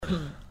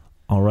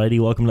Alrighty,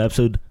 welcome to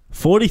episode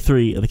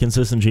 43 of the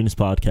Consistent Genius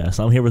Podcast.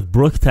 I'm here with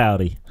Brooke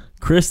Taute,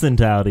 Kristen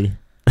Taute,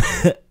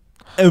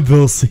 and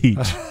Bill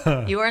Siege.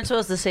 You weren't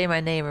supposed to say my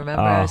name,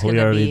 remember? I was we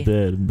already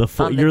did.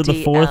 You're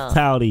the fourth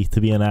Taute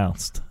to be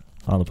announced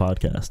on the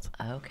podcast.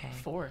 Okay.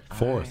 Fourth,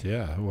 right.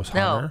 yeah. It was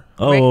Hunter.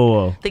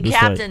 No. The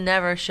captain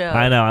never showed.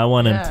 I know, I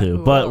want him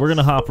to. But we're going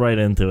to hop right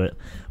into it.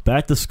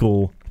 Back to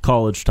school,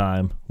 college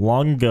time.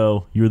 Long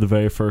ago, you were the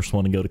very first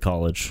one to go to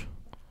college.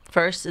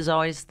 First is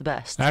always the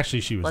best.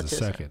 Actually, she was the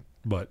second.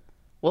 But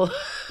well,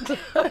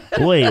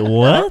 wait,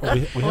 what?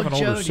 We have an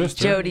older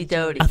sister. Jody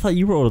Doty. I thought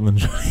you were older than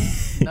Jody.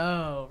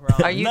 No,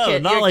 wrong. Are you no,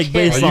 kidding? not You're like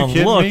kidding. based on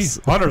looks.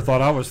 Me? Hunter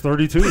thought I was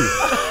 32.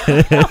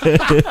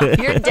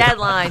 You're dead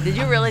lying. Did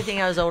you really think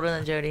I was older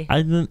than Jody?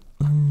 I didn't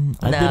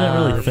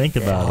really think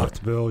about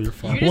it. Bill, you're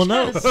fine. Well,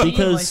 no, because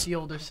like the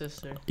older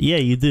sister. Yeah,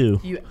 you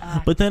do. You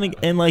act but then,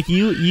 and like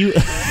you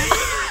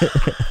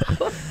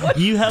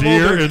have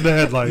Deer older. in the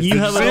headlights. You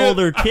have an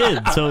older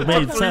kid, so it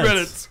made sense. 3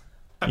 minutes.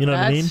 You know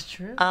what I mean? That's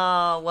true.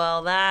 Oh,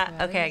 well,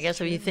 okay, I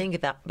guess if you think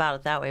about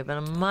it that way, but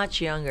I'm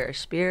much younger,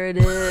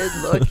 spirited,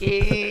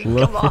 looking.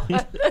 Come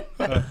on.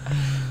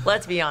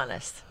 Let's be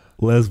honest.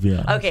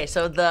 Lesbian. Okay,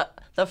 so the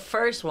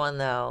first one,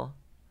 though,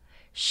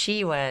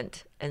 she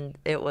went, and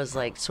it was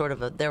like sort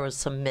of there was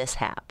some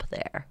mishap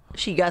there.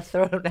 She got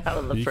thrown out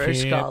of the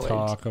first college. You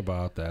can't talk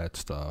about that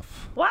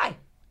stuff. Why?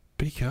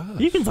 Because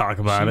you can talk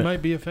about it. She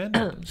might be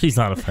offended. She's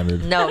not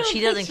offended. No,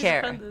 she doesn't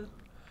care.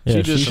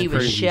 Yeah, she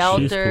was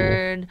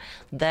sheltered.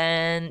 Cool.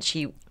 Then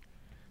she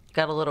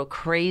got a little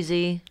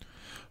crazy.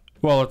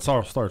 Well, it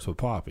all starts with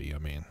Poppy. I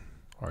mean,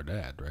 our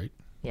dad, right?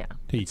 Yeah.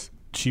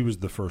 She was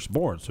the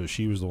firstborn, so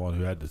she was the one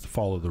who had to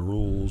follow the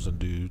rules and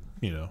do,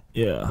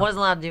 Yeah. Wasn't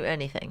allowed to do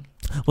anything.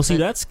 Well, see,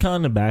 that's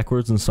kind of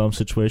backwards in some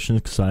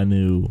situations because I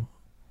knew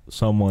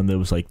someone that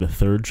was like the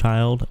third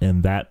child,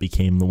 and that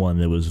became the one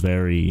that was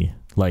very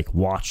like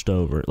watched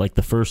over. Like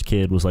the first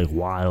kid was like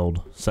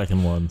wild,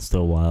 second one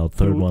still wild,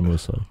 third one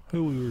was like.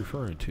 Who are we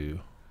referring to?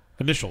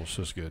 Initials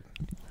is good.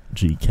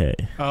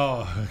 GK.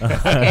 Oh,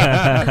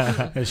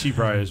 and she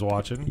probably is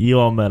watching. You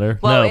all met her.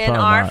 Well, no, in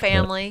our not,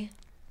 family,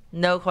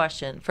 no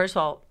question. First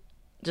of all,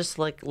 just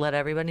like let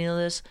everybody know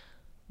this: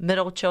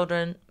 middle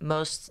children,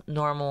 most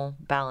normal,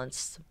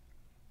 balanced,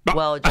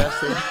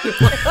 well-adjusted,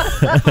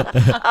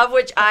 of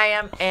which I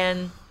am,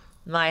 and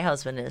my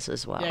husband is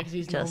as well. Yeah, because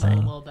he's just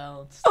normal, well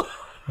balanced.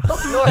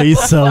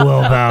 He's so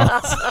well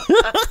balanced.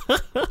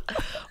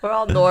 We're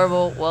all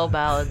normal, well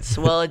balanced,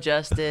 well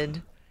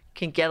adjusted,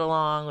 can get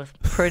along with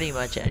pretty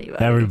much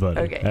anybody. Everybody.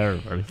 Okay.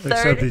 Everybody.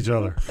 Except each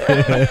other.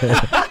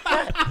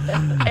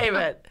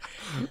 Amen.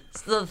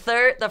 So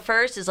the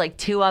first is like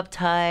too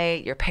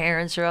uptight. Your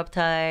parents are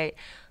uptight.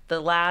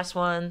 The last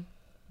one,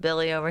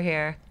 Billy over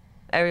here,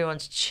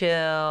 everyone's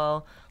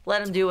chill.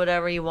 Let him do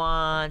whatever he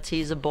wants.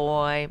 He's a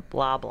boy.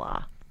 Blah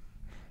blah.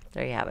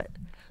 There you have it.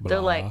 They're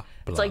like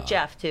it's like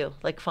Jeff too,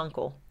 like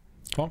Funkle.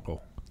 Funkle.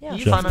 Yeah,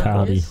 Jeff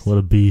Taute, what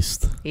a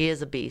beast. He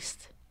is a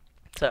beast.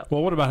 So.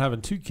 Well, what about having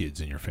 2 kids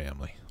in your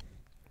family?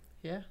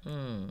 Yeah.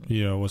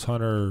 Was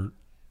Hunter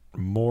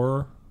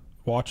more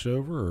watched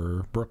over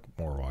or Brooke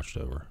more watched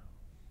over?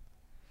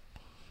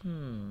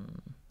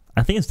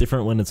 I think it's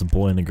different when it's a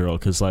boy and a girl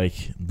because,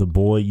 like, the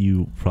boy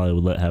you probably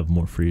would let have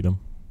more freedom.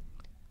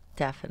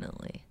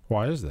 Definitely.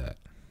 Why is that?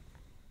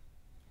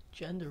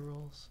 Gender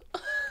rules.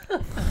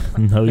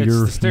 No,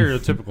 it's the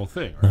stereotypical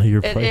thing. Right? Know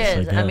your it place,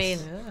 is. I mean,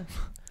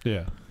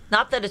 yeah.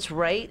 Not that it's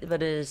right,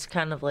 but it is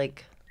kind of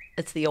like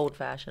it's the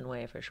old-fashioned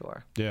way for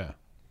sure. Yeah.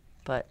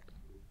 But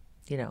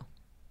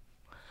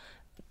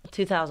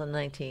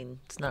 2019,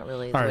 it's not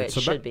really the way it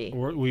should be.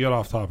 We got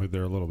off topic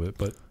there a little bit,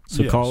 but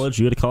so yes. College,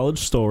 you had a college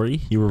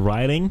story. You were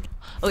riding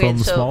from a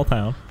small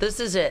town. This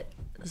is it.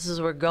 This is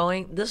when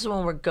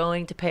we're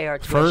going to pay our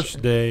tuition.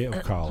 First day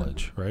of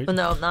college, right?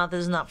 No,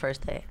 this is not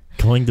first day.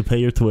 Going to pay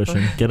your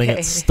tuition, getting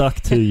it stuck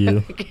to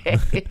you.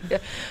 Okay.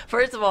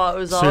 First of all, it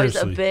was always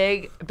a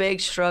big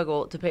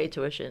struggle to pay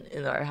tuition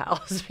in our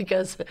house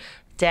because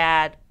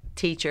dad,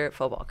 teacher,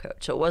 football coach.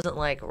 So it wasn't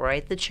like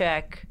write the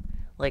check,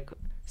 like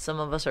some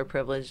of us are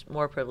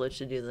more privileged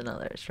to do than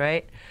others,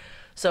 right?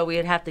 So we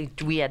had to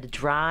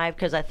drive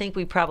because I think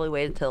we probably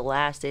waited till the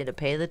last day to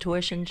pay the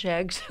tuition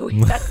check. So we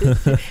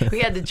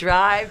had to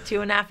drive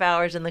 2.5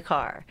 hours in the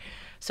car.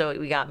 So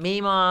we got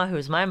Mima,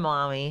 who's my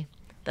mommy.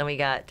 Then we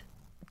got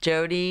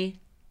Jody,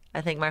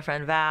 I think my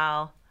friend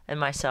Val, and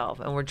myself.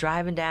 And we're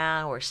driving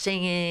down, we're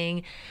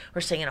singing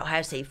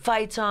Ohio State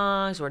fight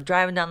songs, we're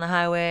driving down the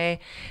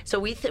highway. So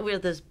we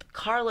had this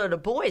carload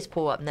of boys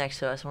pull up next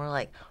to us, and we're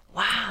like,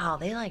 wow,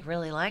 they like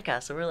really like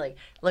us. So we're like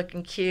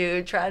looking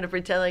cute, trying to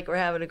pretend like we're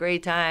having a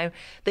great time.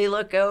 We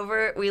looked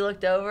over,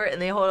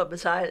 and they hold up a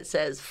sign that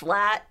says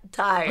flat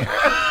tire.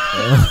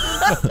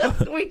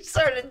 We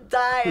started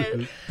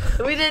dying.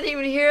 We didn't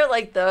even hear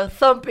like the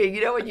thumping.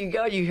 When you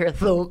go, you hear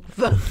thump,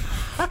 thump.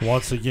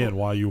 Once again,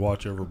 why you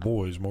watch over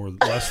boys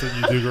less than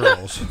you do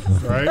girls,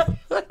 right?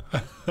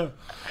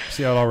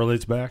 See how it all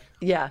relates back?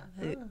 Yeah.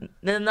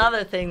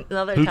 Another time.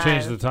 Who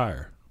changed the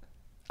tire?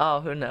 Oh,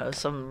 who knows?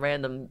 Some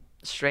random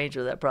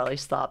stranger that probably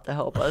stopped to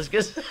help us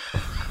because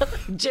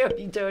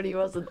Jody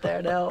wasn't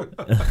there, no.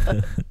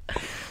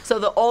 So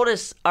the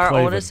oldest, our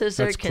Clavin. oldest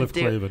sister That's can Cliff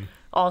do, Clavin.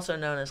 also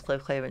known as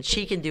Cliff Clavin.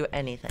 She can do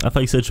anything. I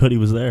thought you said Jody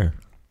was there.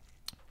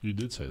 You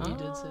did say that. You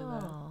did say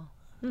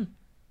that.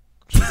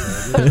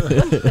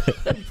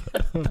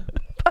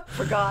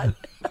 Forgot.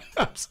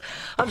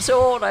 I'm so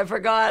old, I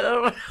forgot. I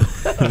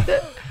don't know.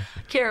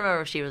 Can't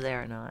remember if she was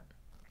there or not.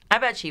 I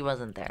bet she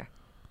wasn't there.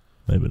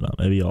 Maybe not.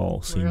 Maybe all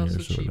else seniors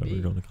would or she whatever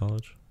be? going to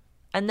college.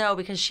 And no,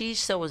 because she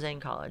still was in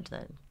college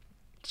then.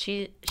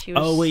 She was.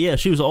 Oh wait, yeah,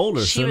 she was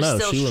older. She so was no,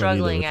 still she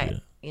struggling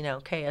wouldn't be at there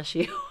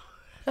KSU.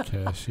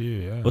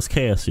 KSU, yeah. What's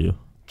KSU?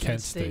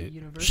 Kent State.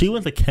 University. She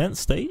went to Kent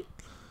State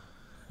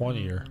 1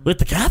 year. with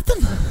the captain.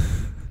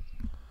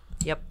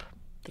 Yep.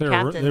 The They were-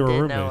 captain they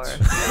were did know roommates.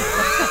 her.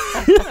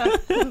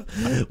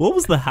 What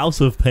was the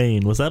House of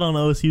Pain? Was that on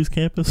OSU's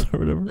campus or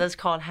whatever? That's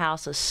called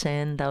House of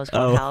Sin. That was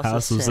called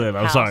House of Sin.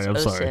 I'm sorry. I'm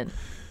sorry. Sin.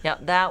 Yeah,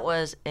 that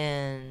was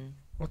in.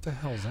 What the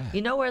hell is that?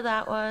 You know where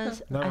that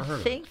was? Never I heard of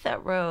it. think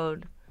that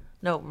road.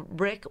 No,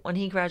 Rick. When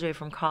he graduated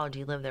from college,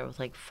 he lived there with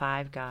like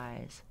 5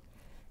 guys.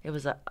 It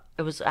was a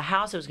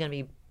house that was going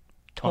to be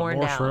torn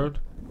North down. Road?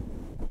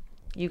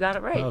 You got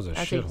it right. That was a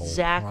That's shithole.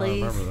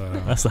 exactly I remember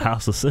that. That's the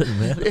House of Sin,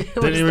 man. It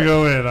Didn't was even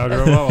go in. I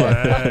drove up.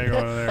 I ain't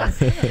going in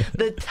there.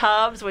 the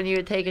tubs when you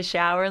would take a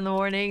shower in the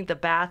morning, the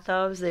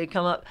bathtubs, they'd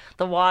come up,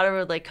 the water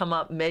would like come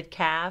up mid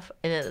calf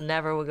and it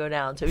never would go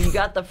down. So if you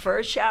got the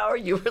first shower,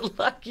 you were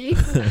lucky.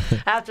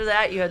 After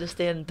that, you had to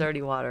stand in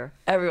dirty water.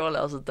 Everyone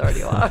else was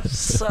dirty water.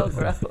 So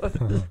gross.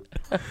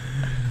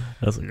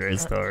 That's a great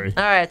story.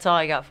 All right, that's all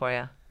I got for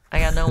you. I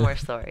got no more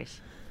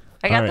stories.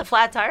 I got All the right.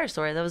 flat tire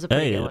story. That was a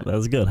pretty Hey, good one. that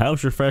was good. How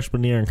was your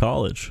freshman year in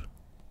college?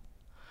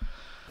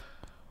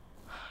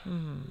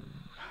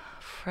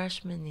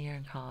 Freshman year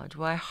in college.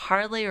 Well, I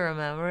hardly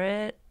remember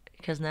it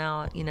because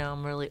now,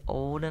 I'm really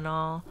old and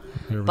all.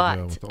 Here we go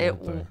But with the it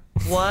old thing.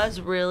 was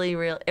really,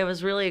 it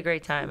was really a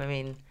great time. I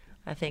mean,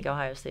 I think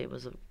Ohio State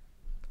was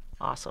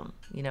awesome,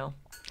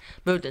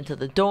 Moved into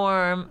the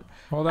dorm.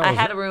 Well, that I was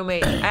had a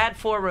roommate. I had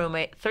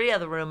 3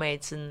 other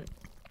roommates, and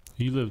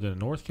You lived in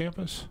North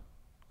Campus?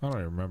 I don't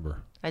even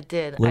remember. I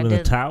did. Live I in did.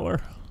 the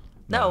tower?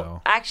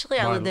 No, actually,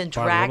 I By- lived in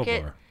by Little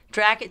Dracket. Bar.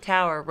 Dracket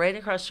Tower, right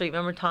across the street.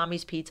 Remember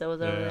Tommy's Pizza was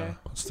over Yeah, there?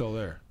 it's still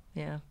there.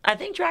 Yeah. I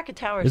think Dracket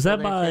Tower is Is still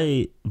that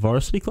there, too. by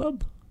Varsity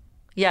Club?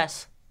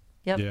 Yes.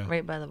 Yep, Yeah.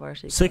 right by the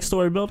varsity.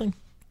 6-story building?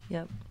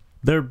 Yep.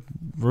 They're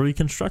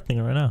reconstructing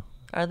it right now.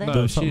 Are they? No,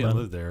 Doing she something didn't about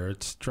it. live there.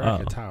 It's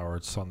Dracket Oh. Tower.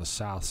 It's on the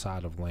south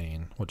side of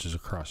Lane, which is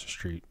across the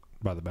street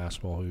by the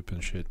basketball hoop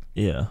and shit.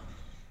 Yeah.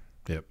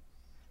 Yep.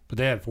 But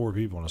they had 4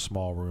 people in a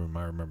small room.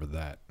 I remember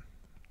that.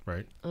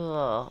 Right?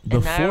 Ugh. The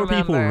And I 4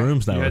 people remember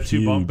rooms now you are had 2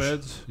 huge. bunk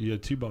beds? You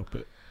had 2 bunk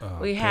beds. Oh,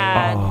 We damn.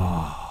 had.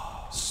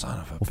 Oh, Son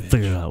of a we'll bitch.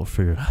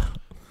 figure it out.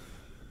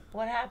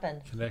 What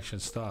happened? Connection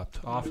stopped.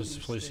 Office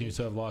please seems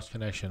to have lost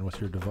connection with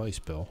your device,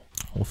 Bill.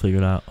 We'll figure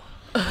it out.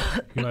 You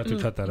might have to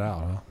cut that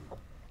out,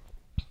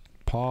 huh?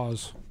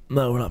 Pause.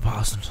 No, we're not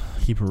pausing.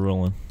 Keep it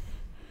rolling.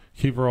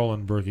 Keep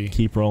rolling, Brookie.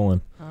 Keep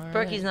rolling. All right.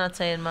 Berkey's not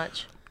saying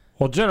much.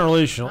 Well, I don't know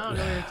generational. what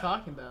you're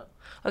talking about.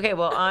 Okay,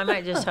 well, I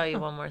might just tell you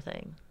one more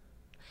thing.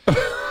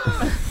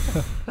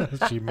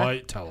 She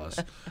might tell us.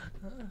 I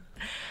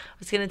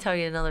was going to tell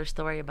you another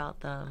story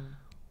about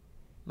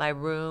my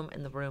room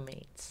and the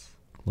roommates.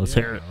 Let's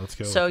hear it. Let's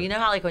go. So, with you it. know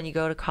how, like, when you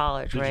go to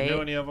college, Did right? you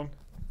know any of them?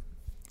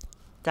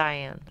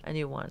 Diane. I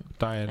knew one.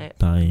 Diane.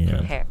 Diane.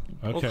 Hair.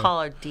 Okay. We'll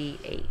call her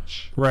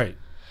DH. Right.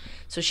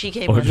 So she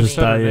came Or with just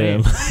me. her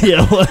Diane. name.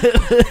 Yeah,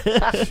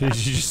 what? She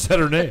just said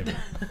her name.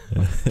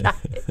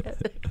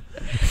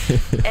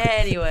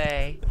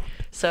 Anyway,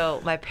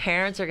 so my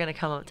parents are going to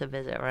come up to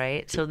visit,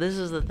 right? So this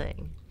is the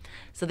thing.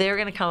 So they were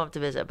going to come up to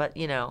visit, but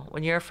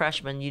when you're a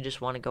freshman, you just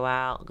want to go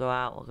out,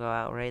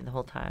 right, the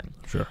whole time.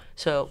 Sure.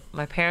 So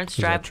my parents Is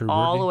that drive true,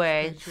 all the Brittany?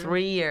 way, Is that true?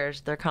 3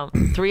 years.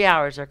 3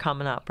 hours. They're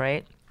coming up,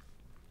 right?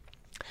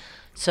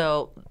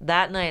 So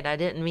that night, I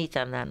didn't meet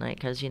them that night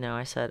because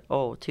I said,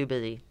 "Oh, too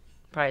busy."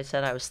 Probably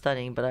said I was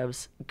studying, but I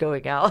was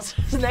going out.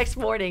 So the next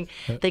morning,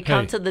 they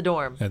come Hey. to the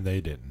dorm. And they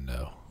didn't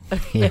know.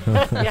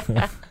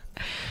 Yeah.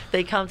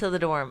 They come to the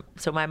dorm.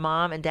 So my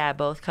mom and dad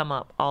both come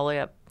up all the way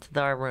up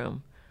to our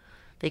room.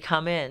 They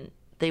come in.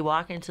 They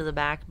walk into the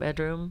back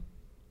bedroom.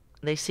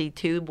 They see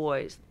 2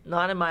 boys,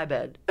 not in my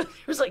bed. There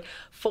was like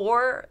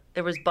 4.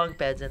 There was bunk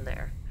beds in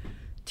there,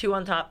 2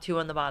 on top, 2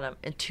 on the bottom,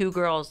 and 2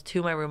 girls. 2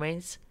 of my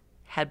roommates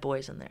had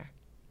boys in there.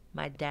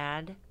 My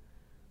dad,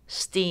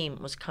 steam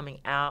was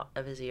coming out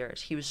of his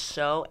ears. He was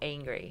so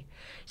angry.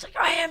 He's like,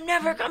 "I am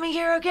never coming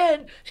here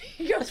again."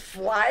 He goes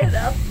flying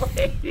up.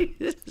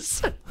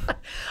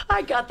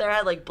 I got there, I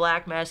had like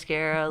black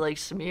mascara like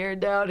smeared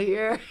down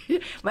here.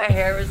 My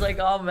hair was like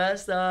all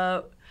messed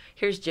up.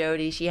 Here's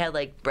Jody. She had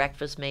like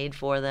breakfast made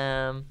for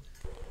them.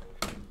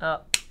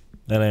 Oh,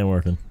 That ain't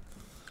working.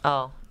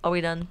 are we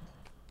done?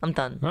 I'm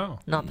done. No.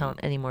 Not telling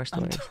any more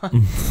stories.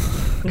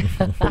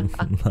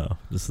 No,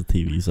 just the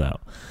TV's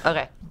out.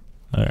 Okay.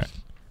 All right.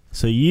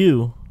 So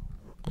you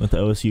went to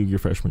OSU your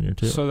freshman year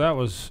too. So that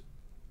was.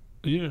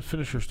 You didn't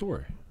finish your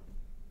story.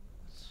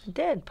 I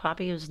did.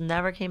 Poppy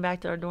never came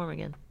back to our dorm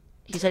again.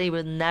 He said he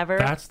would never.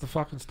 That's the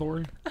fucking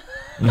story.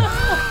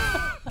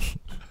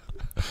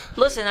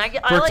 Listen, I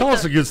Brooke, like tell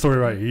us a good story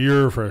about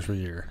your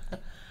freshman year.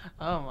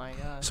 Oh my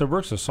god. So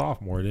Brooke's a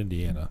sophomore at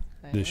Indiana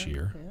this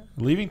year,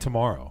 leaving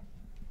tomorrow,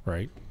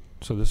 right?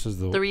 So this is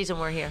the reason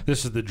we're here.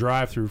 This is the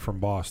drive-through from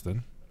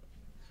Boston.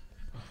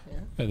 Yeah.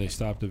 And they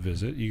stopped to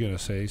visit. You gonna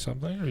say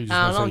something, or you just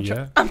I gonna don't say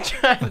know. yeah? I'm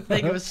trying to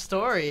think of a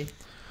story.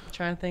 I'm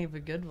trying to think of a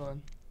good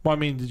one. Well, I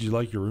mean, did you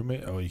like your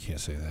roommate? Oh, you can't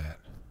say that.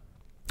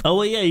 Oh,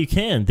 well, yeah, you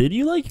can. Did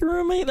you like your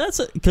roommate? That's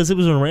because it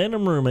was a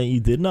random roommate you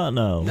did not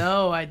know.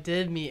 No, I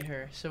did meet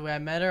her. So I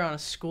met her on a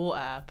school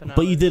app. And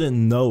But you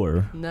didn't know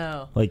her.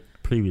 No. Like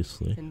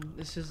previously. And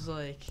this is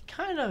like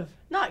kind of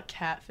not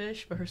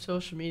catfish, but her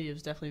social media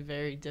was definitely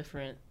very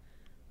different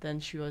than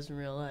she was in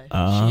real life.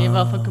 She gave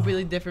off a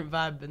completely different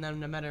vibe, and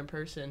then I met her in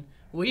person.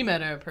 We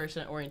met her in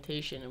person at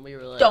orientation, and we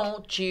were like,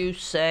 Don't you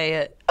say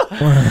it. we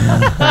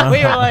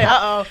were like,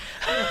 uh-oh.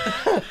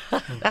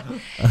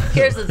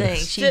 Here's the thing.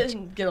 She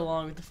didn't get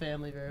along with the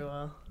family very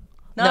well.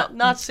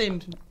 Not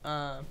same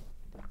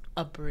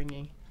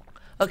upbringing.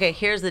 Okay,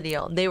 here's the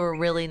deal. They were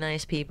really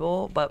nice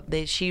people, but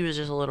she was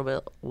just a little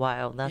bit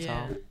wild. That's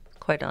all.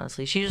 Quite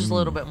honestly, she was just a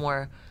little bit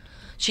more.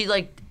 She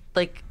like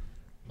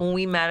when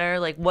we met her.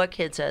 Like, what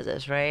kid says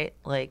this, right?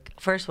 Like,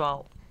 first of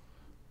all,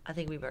 I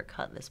think we better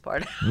cut this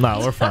part. No,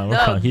 we're fine. We're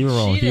fine. You were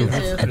wrong. She didn't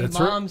say it.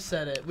 Mom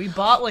said it. We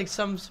bought like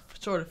some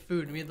sort of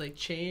food, and we had like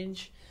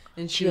change,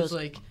 and she was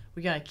like,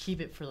 "We gotta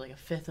keep it for like a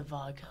fifth of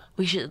vodka."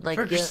 We should like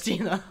for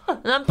Christina.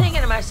 And I'm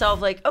thinking to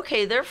myself, like,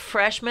 okay, they're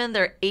freshmen,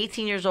 they're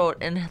 18 years old,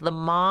 and the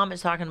mom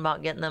is talking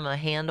about getting them a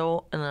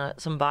handle and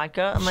some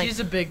vodka. I'm like, she's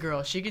a big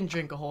girl. She can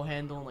drink a whole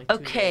handle in like 2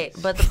 days.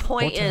 But the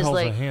point What the is hell's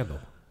like a handle?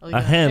 Like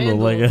a handle,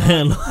 like a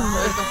handle.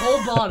 Like the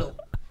whole bottle.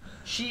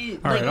 She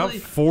All right, I'm literally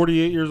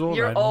 48 years old.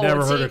 You're And old. I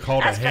never heard See, it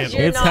called a that's 'cause handle.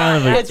 you're It's not- kind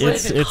of that's what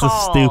it's it's a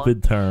called.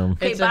 stupid term.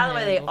 Okay, It's a by the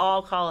way, they handle.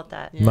 all call it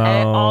that. No.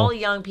 All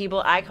young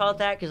people, I call it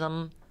that because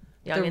I'm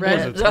young the and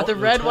red, hip. the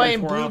red, white,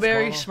 and 24 ounce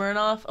blueberry bottle?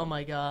 Smirnoff. Oh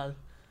my god,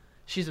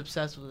 she's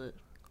obsessed with it.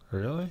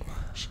 Really?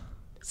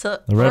 So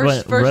The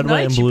red, First white,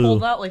 night, and she blue.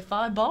 pulled out like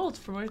 5 bottles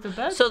from underneath the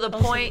bed. So the I was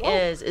like, point whoa.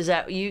 is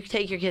that you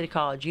take your kid to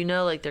college. You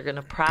know, like they're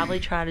gonna probably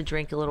try to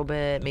drink a little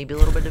bit, maybe a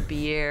little bit of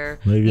beer.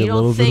 Maybe you a don't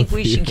little bit think of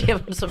we should beer.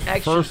 give them some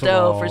extra First of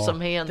dough for all, some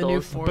the new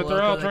handles? Four But they're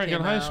Loko all that drinking in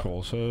came high out.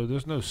 school, so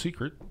there's no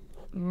secret.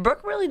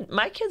 Brooke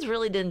my kids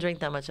really didn't drink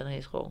that much in high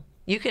school.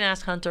 You can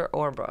ask Hunter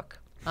or Brooke.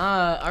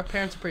 Our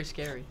parents are pretty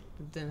scary.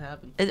 It didn't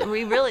happen.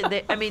 We really,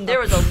 there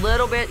was a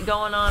little bit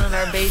going on in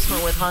our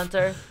basement with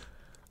Hunter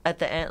at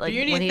the end, like But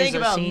you need when to he think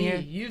was a about senior.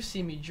 me. You've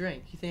seen me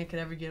drink. You think I could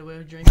ever get away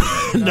with drinking?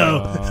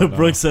 No, no.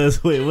 Brooke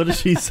says, wait, what does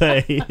she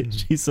say?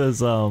 She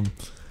says, I'm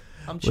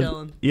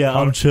chilling. yeah,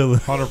 I'm chilling.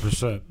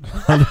 100%.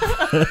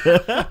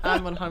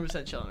 I'm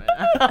 100% chilling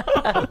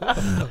right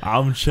now.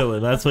 I'm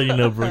chilling. That's what you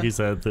know Brookie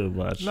said too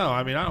much. No,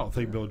 I mean, I don't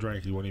think Bill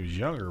drank when he was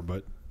younger,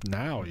 but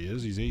now he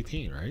is. He's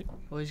 18, right?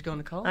 Well, he's going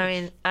to college. I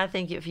mean, I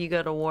think if you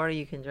go to war,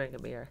 you can drink a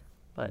beer.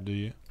 But Do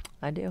you?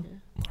 I do.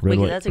 Red,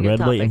 white, that's a good red,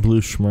 white, and topic.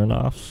 blue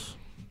Smirnoffs.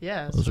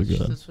 yeah, those are good.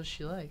 That's what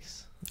she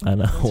likes. I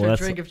know. That's her That's-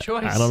 drink of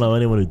choice. I don't know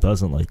anyone who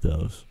doesn't like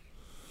those.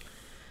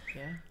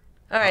 Yeah.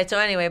 All right, so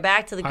anyway,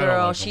 back to the I don't girl.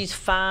 like 'em. She's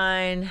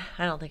fine.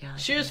 I don't think I like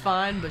She her. was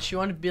fine, but she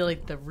wanted to be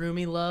like the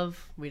roomie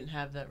love. We didn't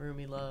have that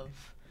roomie love.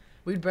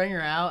 We'd bring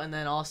her out, and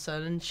then all of a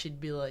sudden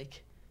she'd be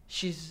like,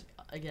 she's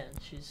a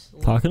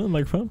little, Talking to the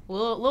microphone?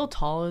 little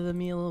taller than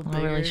me, a little I'm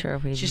bigger. not really sure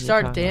if we She need to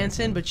started talk about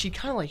dancing, but she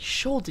kind of like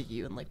shouldered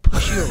you and like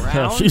push you Yeah,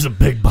 around. she's a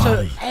big so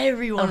body.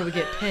 everyone would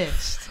get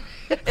pissed.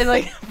 And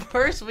like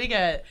first week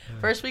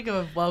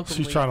of welcome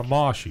She's week. trying to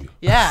mosh you.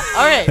 Yeah.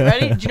 All right.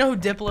 Ready? Do you know who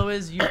Diplo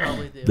is? You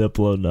probably do.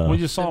 Diplo, no. We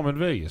just saw him in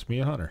Vegas, me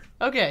and Hunter.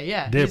 Okay.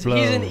 Yeah. Diplo.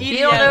 He's an EDM. You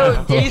don't know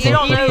who he's an you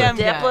don't know who EDM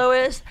guy.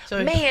 Diplo is?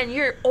 So Man,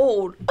 you're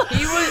old.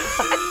 he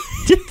was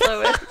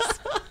Diplo is.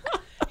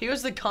 he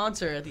was the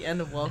concert at the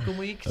end of Welcome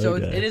Week. So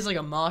Okay. it is like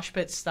a mosh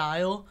pit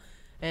style,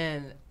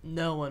 and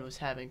no one was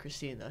having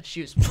Christina. She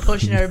was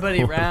pushing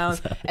everybody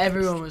around.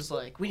 Everyone was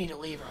like, "We need to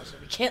leave her." I was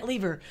like, "We can't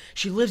leave her.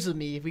 She lives with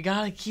me. We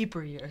gotta keep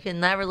her here." You can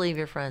never leave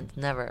your friends.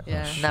 Never.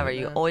 Yeah. Never.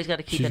 You Yeah. always got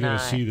to keep She's an going eye.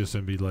 to see this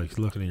and be like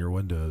looking at your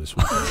window this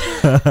week.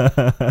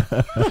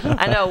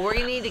 I know. We're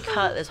gonna need to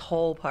cut this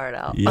whole part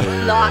out. Yeah,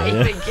 I'm not yeah.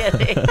 even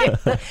kidding.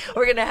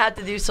 We're gonna have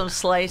to do some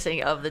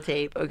slicing of the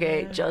tape.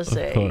 Okay, just Of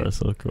saying.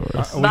 course, of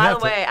course. We By have the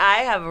to- way, I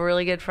have a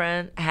really good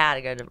friend.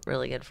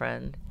 Really good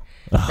friend.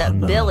 Oh, That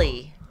no.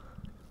 Billy,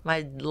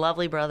 my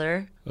lovely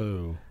brother.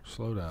 Oh,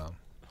 slow down.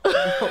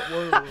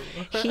 Whoa.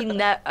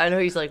 I know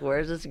he's like,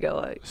 where's this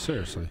going?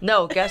 Seriously.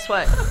 No, guess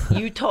what?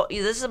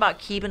 This is about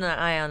keeping an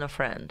eye on a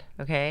friend.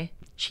 Okay.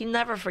 She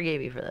never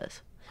forgave you for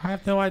this. I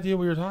have no idea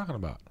what you're talking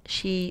about.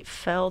 She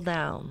fell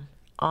down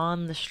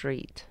on the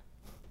street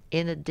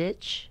in a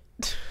ditch,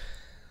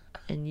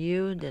 and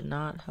you did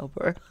not help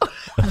her.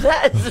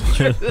 That's the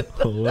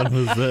truth. When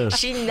was this?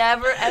 She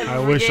never ever I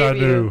wish I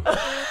forgave you. knew.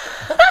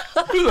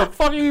 Who the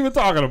fuck are you even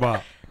talking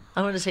about?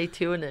 I'm going to say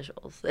 2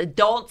 initials.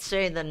 Don't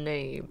say the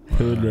name.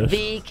 Who this?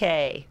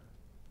 VK.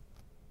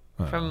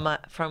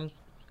 From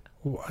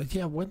Well,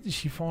 yeah, when did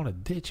she fall in a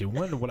ditch? And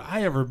when would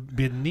I ever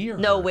been near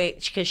No, her?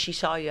 wait, because she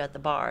saw you at the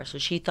bar, so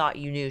she thought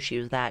you knew she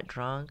was that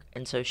drunk,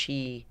 and so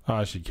she. Oh,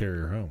 I should carry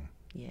her home.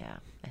 Yeah,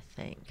 I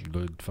think.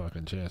 Good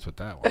fucking chance with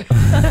that one.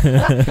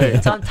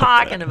 That's what I'm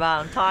talking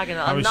about.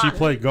 How would she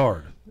play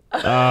guard?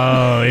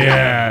 Oh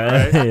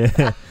yeah,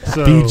 yeah.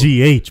 So,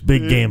 BGH,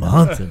 big game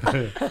hunting.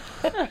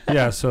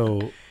 Yeah,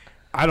 so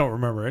I don't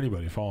remember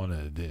anybody falling in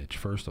a ditch.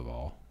 First of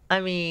all. I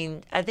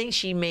mean, I think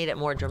she made it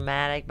more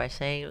dramatic by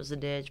saying it was a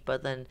ditch,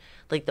 but then,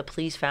 like, the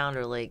police found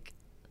her, like,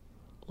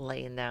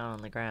 laying down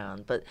on the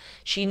ground. But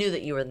she knew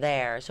that you were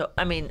there. So,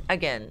 I mean,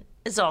 again,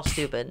 it's all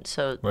stupid.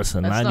 So,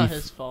 Listen, That's not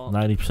his fault.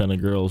 90%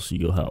 of girls you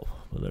go help,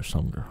 but there's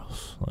some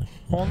girls like.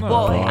 Well, no.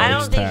 well, Dodge I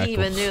don't think he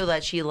even tackles. knew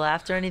that she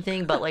left or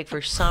anything, but, like,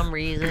 for some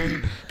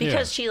reason, because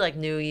Yeah. she, like,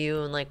 knew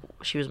you and, like,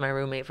 she was my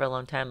roommate for a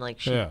long time, like,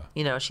 she, Yeah.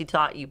 you know, she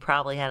thought you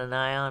probably had an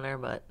eye on her,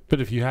 but.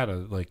 But if you had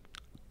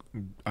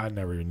I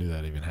never even knew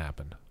that even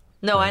happened.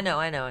 No, Right.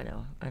 I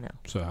know.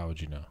 So how would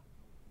you know?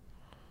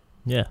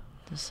 Yeah.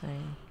 Just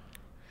saying.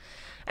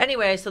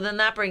 Anyway, so then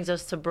that brings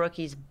us to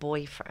Brookie's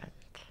boyfriend.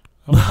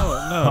 Oh,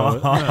 no.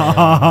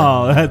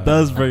 Oh, that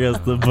does bring us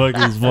to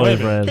Boogie's I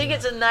boyfriend. think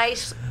it's a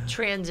nice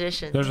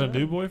transition. There's a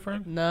new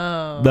boyfriend?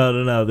 No. No.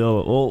 The other,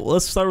 well,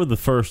 let's start with the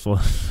first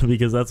one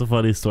because that's a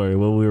funny story.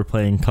 When we were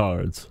playing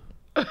cards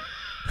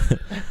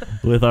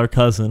with our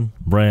cousin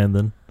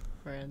Brandon,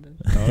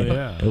 Oh,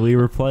 yeah. and we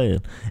were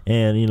playing,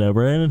 and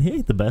Brandon, he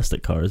ain't the best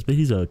at cards, but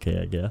he's okay,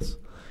 I guess.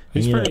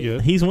 He's And, pretty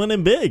good. He's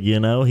winning big.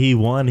 He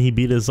won. He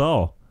beat us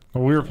all.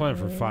 Well, we were playing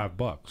for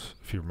 $5,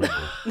 if you remember.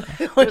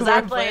 Was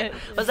I playing?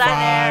 Was I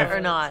there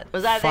or not?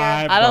 Was I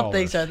there? I don't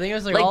think so. I think it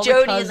was like all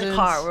Jody the cousins. in the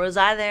car. Was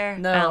I there?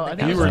 No, I don't I think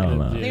think I You was. were I don't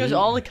know. I think it was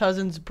all the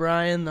cousins,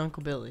 Brian, and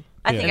Uncle Billy.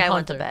 I think Yeah. I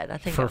went to Hunter. bed. I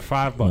think. For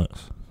 $5.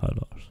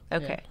 $5.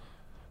 Okay.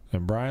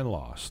 And Brian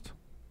lost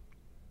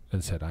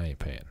and said, I ain't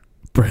paying.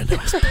 Brandon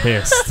was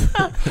pissed.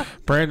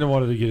 Brandon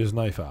wanted to get his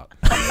knife out.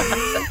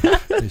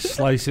 He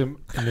slice him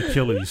in the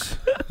Achilles.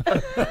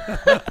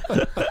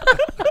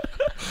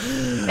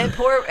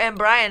 And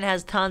Brian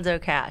has tons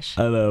of cash.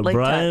 I know. Like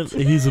Brian,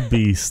 tons. he's a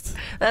beast.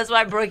 That's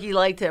why Brookie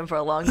liked him for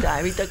a long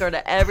time. He took her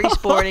to every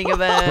sporting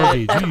event.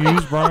 Brookie, do you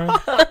use Brian?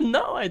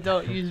 No, I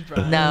don't use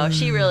Brian. No,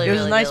 she really, It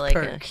was a really nice did like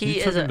perk. him. He He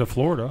took is him a, to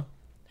Florida.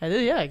 I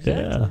did, yeah,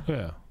 exactly. Yeah.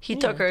 Yeah. he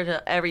took her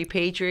to every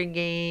Patriot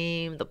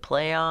game, the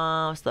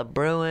playoffs, the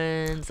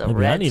Bruins, the Maybe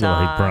Red I need Sox.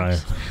 to like Brian.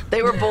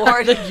 They were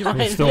bored.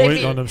 We're still Maybe-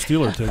 waiting on them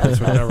Steeler tickets.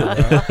 We never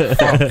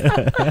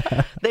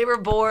got. They were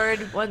bored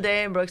one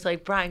day, and Brooke's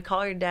like, Brian,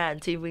 call your dad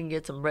and see if we can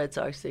get some Red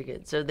Sox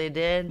tickets. So they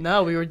did.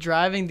 No, we were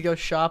driving to go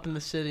shop in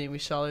the city, and we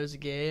saw there was a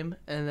game,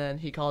 and then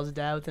he calls his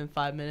dad within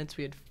 5 minutes.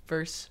 We had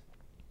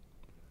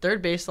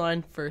third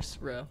baseline, first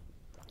row.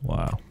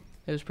 Wow.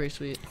 It was pretty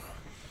sweet.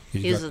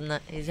 He's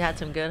had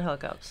some good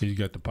hookups. He's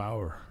got the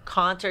power.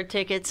 Concert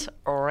tickets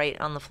right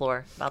on the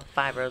floor, about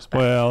 5 rows back.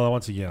 Well,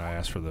 once again, I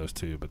asked for those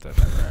too, but that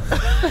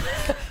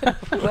never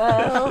happened.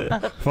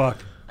 Well, Fuck.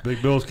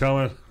 Big Bill's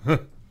coming.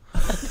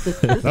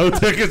 No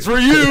tickets for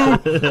you.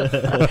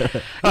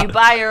 you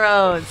buy your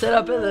own. Sit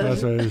up in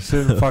That's the. right.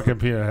 Sit in fucking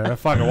peanut head.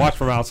 Fucking watch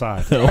from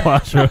outside.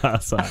 Watch her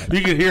outside.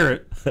 You can hear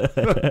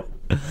it.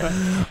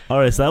 All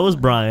right, so that was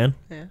Brian,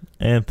 Yeah.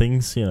 and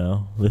things,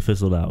 they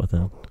fizzled out with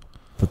him.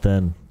 But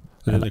then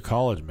And then the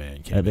college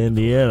man came at in.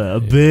 Indiana, a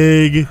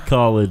big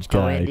college Oh,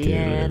 guy came in.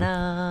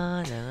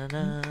 Indiana. Na, na,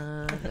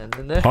 na,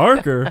 na, na.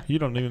 Parker, You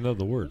don't even know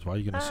the words. Why are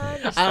you going to say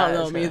it? just I thought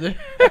don't know it him was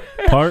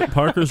either.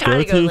 Parker's Kinda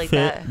go-to goes like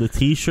fit, that. the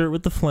T-shirt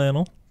with the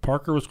flannel.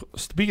 Parker was.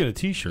 Speaking of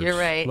T-shirts. You're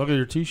right. Look at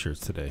your T-shirts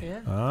today. Yeah.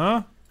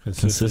 Huh?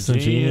 Consistent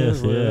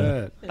genius, Look at yeah.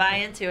 that. Buy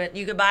into it.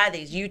 You could buy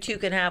these. You too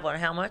can have one.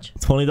 How much?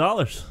 $20,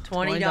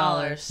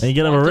 $20. and you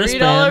get him a $3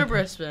 wristband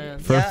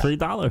wristband. for Yeah. $3.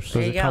 Does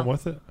There it you go. come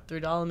with it?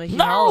 $3 make you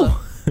No, hollow.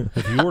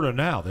 If you order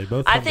now, they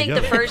both come I think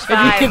together. the first 5.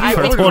 I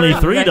for think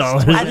 $23.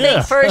 I think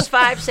Yeah. first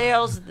 5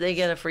 sales, they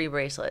get a free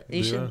bracelet.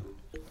 You Yeah. should.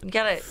 You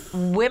gotta.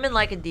 Women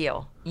like a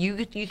deal. You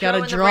throw Gotta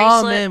in the draw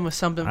them bracelet. in with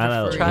something I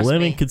know. for free. Trust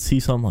Women me. could see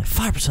something like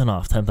 5%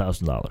 off,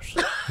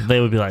 $10,000. They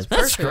would be like,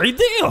 "That's a great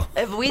deal."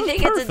 If we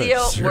think it's a deal,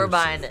 we're Seriously.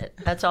 buying it.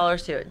 That's all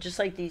there's to it. Just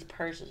like these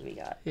purses we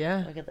got.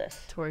 Yeah. Look at this.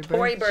 Tory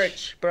Tory Burch.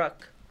 Birch,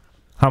 Brooke.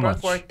 How Brooke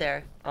much? worked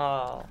there.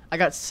 Oh, I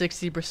got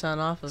 60%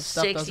 off of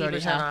stuff that was already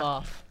 60% half off.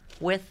 off.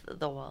 with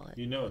the wallet.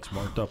 You know it's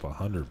marked up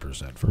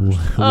 100% first.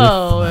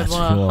 Oh, With it's the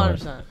wallet.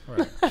 100%.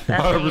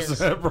 That thing is-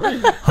 100%, bro.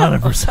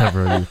 100%,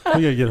 Brody.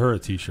 We gotta get her a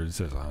T-shirt that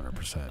says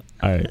 100%.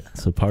 All right,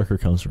 so Parker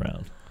comes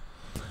around,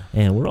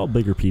 and we're all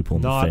bigger people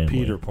in Not the family.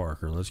 Peter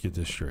Parker. Let's get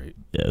this straight.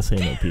 Yeah, this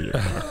ain't no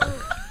Peter.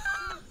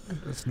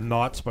 It's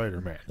not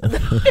Spider-Man.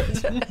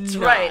 That's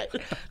right.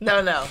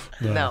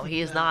 No,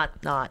 he is not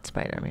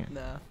Spider-Man.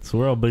 No. So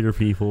we're all bigger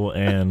people,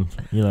 and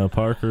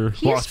Parker.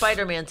 He is walks-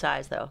 Spider-Man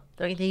size though.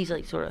 Don't you think he's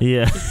like sort of?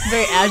 Yeah.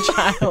 Very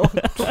agile.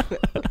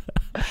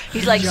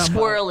 He's like Jump up.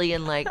 squirrely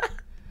and like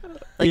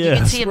Yeah, you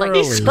can see him like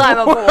he's squirrely. climb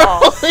up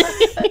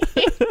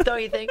a wall.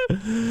 Don't you think?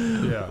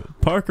 Yeah.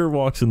 Parker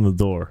walks in the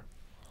door,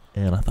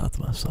 and I thought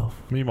to myself,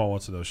 Meemaw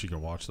wants to know if she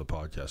can watch the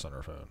podcast on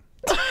her phone.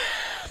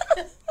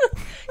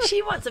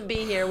 She wants to be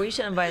here. We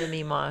should invite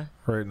Mima.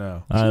 Right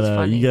now. I know.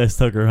 funny. You guys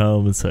took her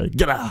home and said,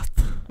 "Get out."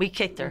 We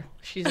kicked her.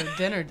 She's a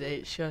dinner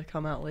date. She gotta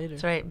come out later.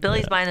 That's right.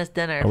 Billy's buying us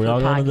dinner Are for we the all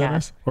going to dinner?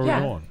 podcast. Where Yeah.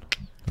 are we going?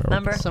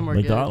 Remember? Somewhere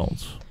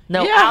McDonald's.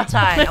 No, Yeah,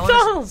 outside. I wanna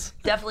McDonald's.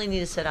 definitely need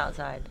to sit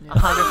outside.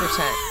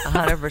 100%.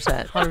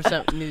 100%.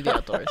 100% need to be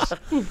outdoors.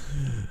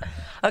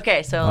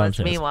 Okay, so let's.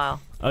 chance. Meanwhile,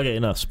 Okay,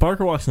 enough. Sparker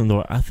walks in the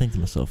door. I think to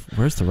myself,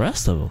 "Where's the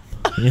rest of them?"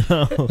 You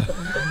know.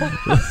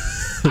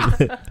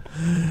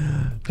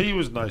 He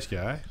was a nice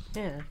guy.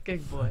 Yeah,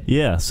 good boy.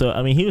 Yeah. So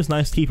I mean, he was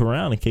nice to keep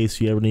around in case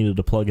you ever needed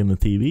to plug in the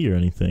TV or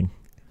anything.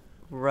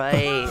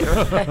 right.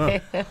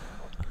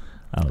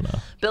 I don't know.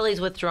 Billy's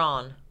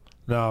withdrawn.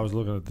 No, I was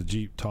looking at the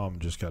Jeep. Tom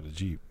just got a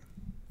Jeep.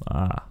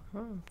 Ah.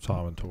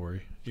 Tom and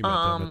Tori. You met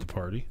them at the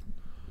party.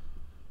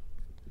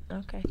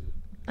 Okay.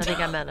 I think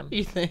I met him.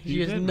 You think You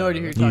you just did know know what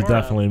you're that. You talking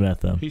definitely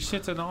met them. He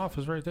sits in the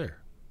office right there.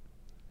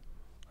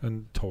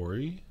 And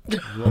Tori.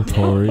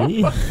 Tori,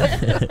 his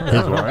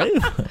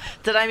wife.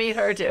 Did I meet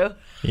her too?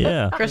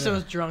 Yeah. about. Kristen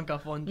was drunk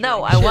off one drink.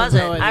 No, I She has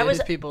wasn't. No idea I who was-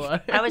 these people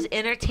are. I was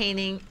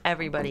entertaining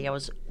everybody. I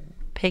was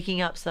picking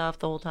up stuff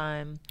the whole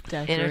time.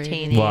 Decorating.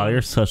 Entertaining. Wow,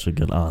 you're such a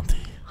good auntie.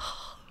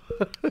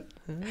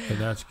 And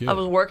that's good. I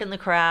was working the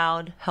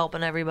crowd,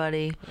 helping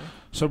everybody.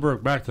 So,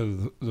 Brooke, back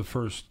to the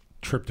first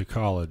trip to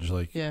college.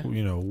 Like, Yeah.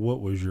 you know, what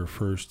was your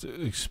first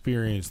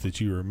experience that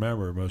you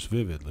remember most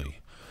vividly?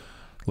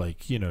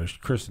 Like, you know,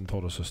 Kristen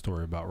told us a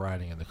story about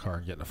riding in the car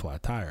and getting a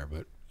flat tire,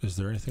 but is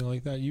there anything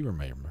like that you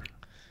remember?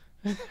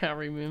 I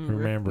remember.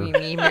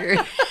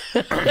 Remember.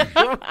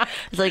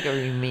 It's like a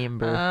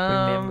remember.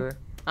 Remember.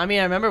 I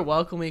mean, I remember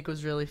Welcome Week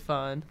was really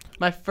fun.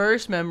 My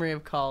first memory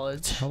of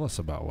college. Tell us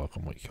about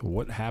Welcome Week.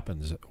 What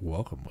happens at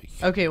Welcome Week?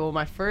 Okay, well,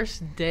 my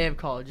first day of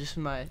college,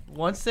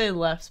 once they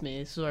left me,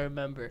 this is what I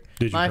remember.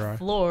 Did you my cry?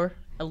 floor,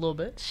 a little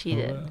bit. She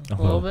did. A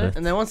little bit.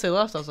 And then once they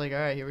left, I was like, all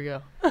right, here we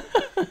go.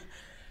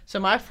 So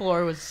my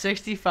floor was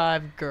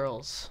 65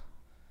 girls.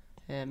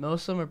 And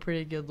most of them are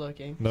pretty good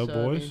looking. No So,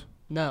 boys?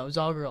 No, it was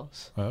all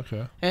girls.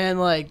 Okay. And,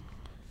 like,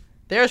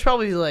 there's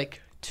probably,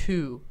 like,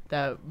 two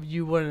that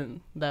you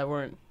wouldn't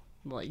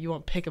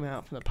pick them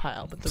out from the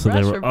pile. But the So they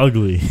rest were are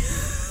ugly.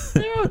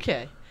 they're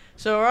okay.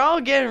 So we're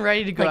all getting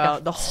ready to go Like a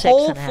out. The 6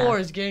 whole and a half. floor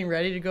is getting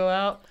ready to go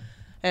out.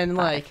 And,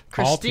 like,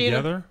 All Christina.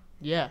 together?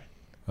 Yeah.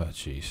 Oh,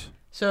 jeez.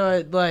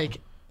 So, like,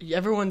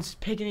 everyone's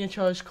picking each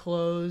other's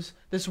clothes.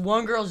 This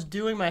one girl's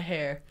doing my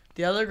hair.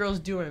 The other girl's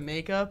doing my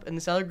makeup. And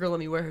this other girl let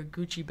me wear her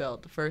Gucci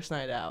belt the first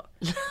night out.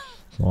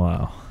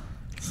 Wow.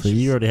 So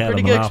you already had a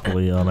Pretty good.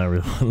 monopoly on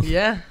everyone.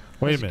 Yeah.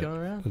 Wait a Just minute. going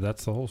around.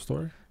 That's the whole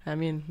story? I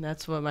mean,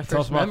 that's what my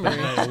Tell us first about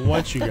memory that night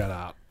once you got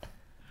out.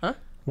 Huh?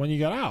 When you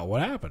got out,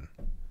 what happened?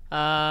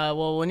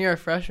 Well, when you're a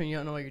freshman, you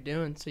don't know what you're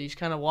doing. So you just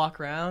kind of walk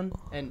around,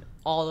 and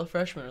all the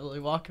freshmen are literally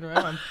walking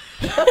around.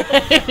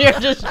 You're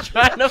just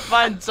trying to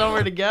find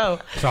somewhere to go.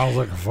 Sounds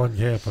like a fun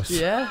campus.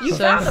 Yeah. You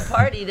found a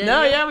party, didn't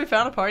No, you? yeah, we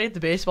found a party at the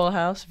baseball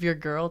house. If you're a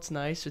girl, it's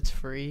nice. It's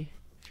free.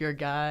 If you're a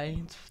guy,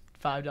 it's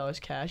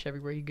 $5 cash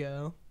everywhere you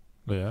go.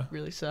 Yeah.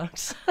 Really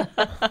sucks.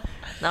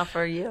 Not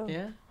for you.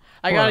 Yeah.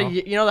 I got Well.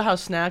 you know how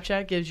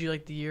Snapchat gives you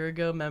like the year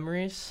ago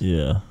memories?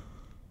 Yeah.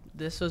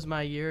 This was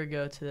my year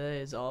ago today,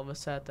 is all of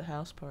us at the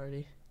house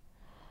party.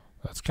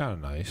 That's kind of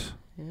nice.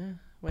 Yeah.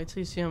 Wait till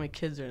you see how many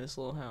kids are in this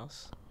little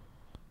house.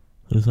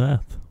 Who's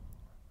that?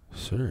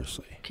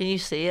 Seriously. Can you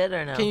see it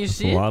or no? Can you It's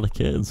see a it? lot of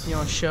kids. You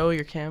want to show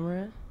your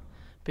camera it?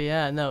 But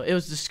yeah, no, it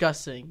was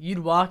disgusting. You'd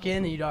walk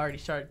in and you'd already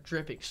start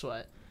dripping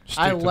sweat.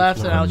 I Stick to the left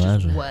and floor. I was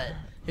just Imagine. wet.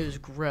 It was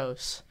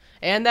gross.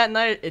 And that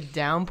night it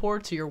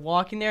downpoured, so you're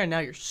walking there and now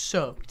you're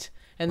soaked.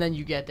 And then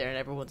you get there and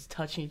everyone's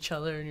touching each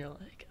other and you're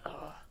like,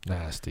 oh,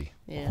 Nasty.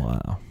 yeah.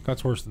 Wow.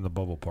 That's worse than the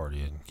bubble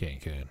party in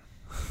Cancun.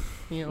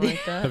 You don't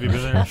like that? Have you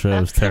been there? I'm sure it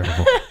was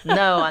terrible.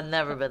 No, I've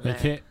never been They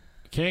there.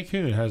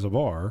 Cancun has a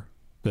bar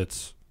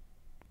that's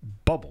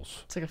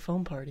bubbles. It's like a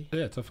foam party.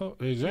 Yeah, it's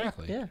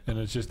exactly. Yeah. And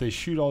it's just they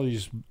shoot all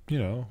these, you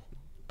know,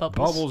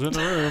 Bubbles. bubbles in the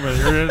room, and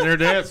you're in there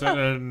dancing,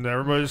 and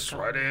everybody's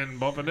sweating,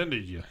 bumping into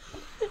you.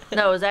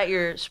 No, is that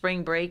your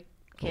spring break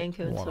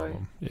Cancun One story? of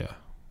them. Yeah.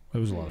 It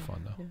was a lot of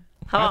fun though.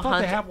 How I about thought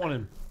they Hunter? have one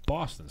in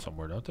Boston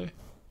somewhere, don't they?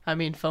 I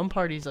mean, foam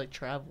parties like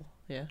travel.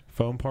 Yeah.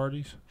 Foam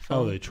parties? Foam.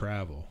 Oh, they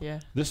travel. Yeah.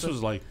 This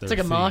was like their It's like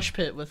a theme. mosh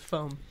pit with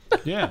foam.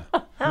 Yeah.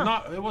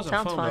 Not. It wasn't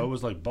Sounds foam fun. though. It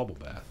was like bubble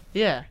bath.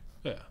 Yeah.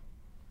 Yeah.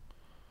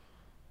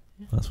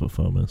 That's what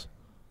foam is.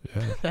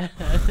 Yeah.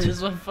 That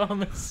is what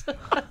foam is. No,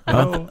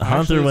 actually,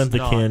 Hunter went it's to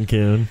not.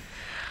 Cancun.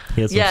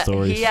 He had some Yeah,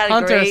 stories. he had a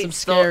Hunter has great some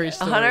scary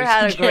stories Hunter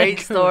had a from great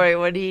Cancun. story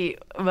when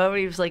remember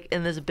he was like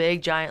in this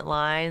big giant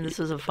line. This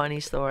was a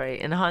funny story.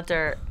 And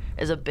Hunter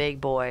is a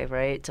big boy,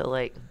 right? So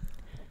like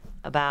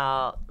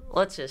about,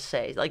 let's just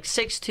say like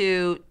 6'2",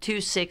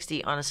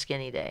 260 on a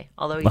skinny day.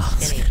 Although he's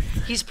skinny,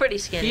 he's pretty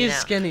skinny He is now.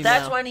 skinny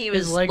That's now. when he His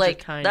was legs are like,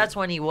 tiny. that's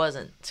when he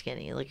wasn't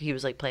skinny. Like he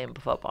was like playing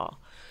football.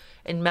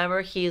 And remember,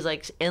 he's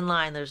like in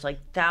line. There's like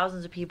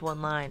thousands of people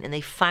in line, and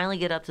they finally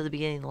get up to the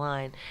beginning of the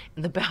line,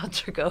 and the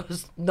bouncer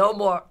goes, "No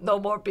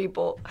more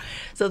people."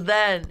 So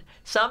then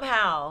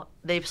somehow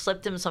they've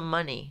slipped him some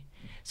money.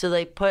 So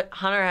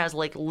Hunter has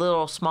like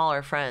little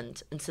smaller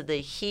friends, and so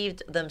they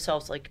heaved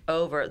themselves like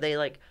over. They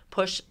like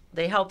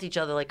they helped each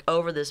other like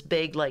over this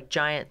big like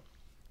giant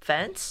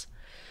fence.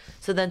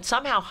 So then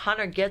somehow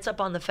Hunter gets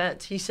up on the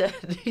fence. He said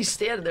he's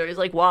standing there. He's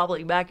like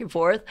wobbling back and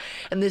forth.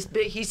 And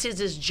he sees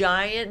this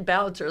giant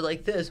bouncer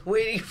like this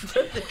waiting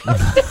for him to come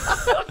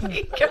down.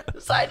 He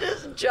goes, I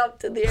just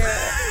jumped in the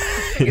air.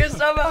 Because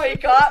somehow he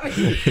caught me.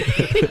 He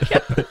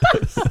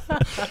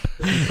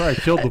probably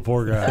killed the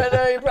poor guy. I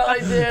know, he probably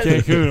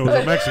did. Cancun was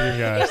a Mexican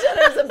guy. He said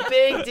it was a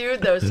big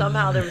dude, though.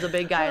 Somehow there was a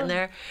big guy in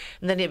there.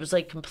 And then it was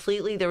like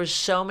completely, there was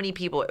so many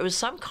people. It was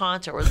some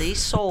concert where they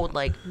sold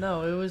like.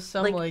 No, it was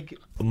some like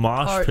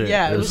mosh pit.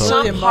 Yeah, it was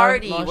some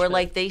party where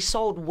like they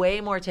sold way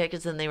more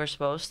tickets than they were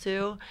supposed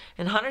to.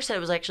 And Hunter said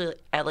it was actually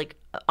at like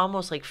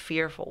almost like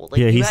fearful.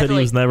 Like, yeah, he said he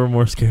was never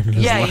more scared in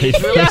his life. Yeah,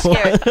 he's really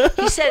scared.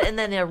 He said, and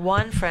then their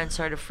one friend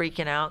started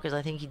freaking out because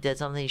I think he did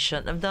something he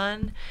shouldn't have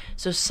done.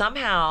 So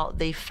somehow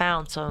they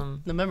found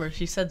some. Remember,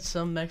 she said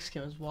some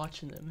Mexican was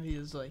watching them. He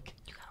was like,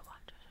 "You gotta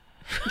watch it."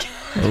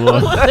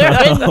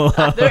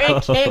 They're in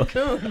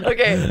Cancun.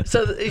 Okay,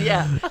 so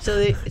yeah,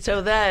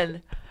 so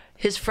then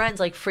his friend's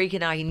like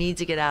freaking out. He needs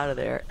to get out of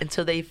there, and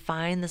so they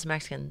find this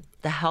Mexican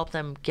to help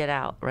them get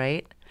out.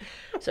 Right?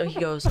 So he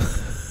goes,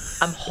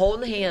 I'm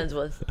holding hands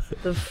with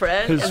the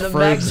friend His and the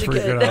friend's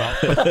Mexican.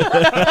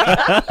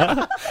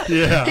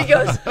 Yeah. He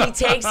goes, he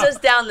takes us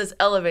down this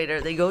elevator.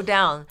 They go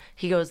down.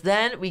 He goes,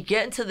 then we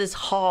get into this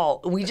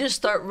hall. We just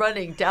start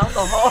running down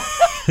the hall.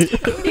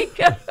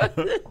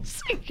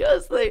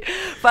 Because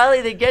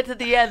finally they get to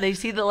the end. They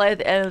see the light at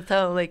the end of the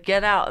tunnel. They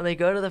get out and they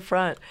go to the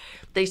front.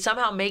 They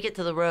somehow make it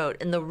to the road.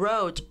 And the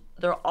roads,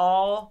 they're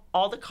all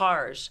the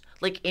cars,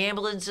 like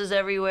ambulances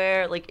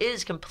everywhere. Like it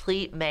is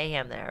complete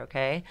mayhem there,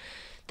 okay?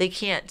 They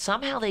can't.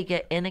 Somehow they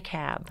get in a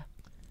cab.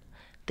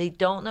 They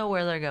don't know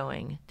where they're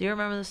going. Do you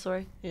remember the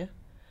story? Yeah.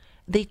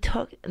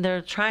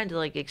 They're trying to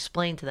like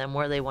explain to them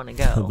where they want to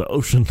go. The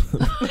ocean.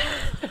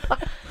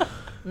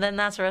 And then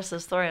that's the rest of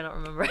the story. I don't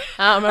remember.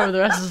 I don't remember the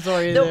rest of the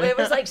story either. No, it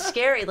was like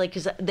scary, like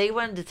because they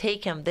wanted to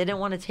take him. They didn't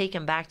want to take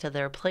him back to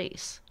their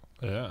place.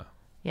 Yeah.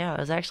 Yeah, it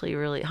was actually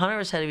really.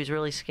 Hunter said he was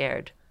really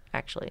scared.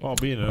 Actually. Well,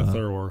 being in a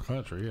third world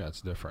country, yeah, it's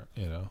different,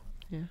 you know.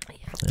 Yeah.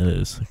 It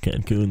is.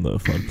 Cancun, though,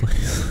 fun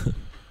place.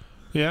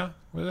 Yeah,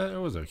 well, it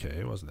was okay.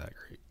 It wasn't that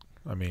great.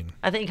 I mean,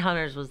 I think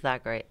Hunter's was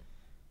that great.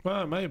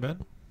 well, it may have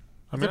been.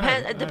 I mean,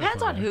 It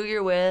depends on who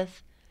you're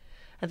with.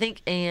 I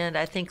think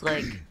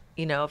like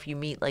you know, if you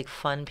meet like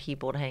fun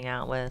people to hang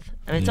out with.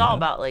 I mean, it's all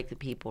about like the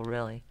people,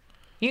 really.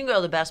 You can go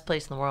to the best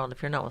place in the world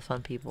if you're not with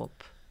fun people.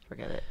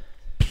 Forget it.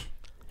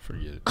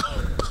 Forget it.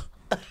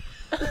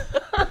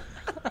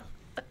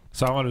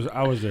 So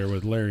I was there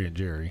with Larry and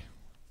Jerry,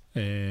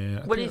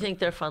 and What do you think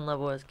their fun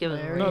level is? Give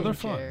it. No, they're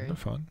fun. They're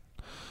fun.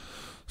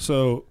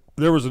 So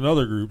there was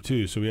another group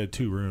too. So we had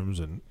 2 rooms,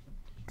 and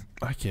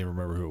I can't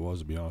remember who it was,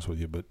 to be honest with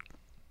you. But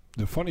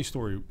the funny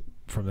story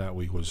from that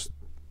week was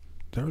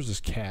there was this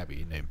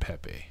cabbie named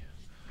Pepe.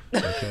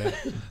 Okay.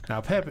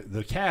 Now Pepe,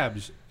 the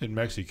cabs in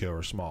Mexico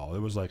are small. It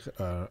was like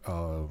I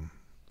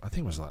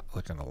think it was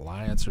like an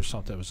Alliance or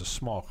something. It was a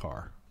small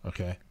car.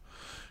 Okay,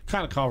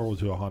 kind of comparable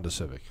to a Honda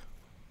Civic,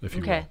 if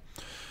you will.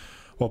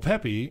 Well,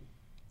 Pepe,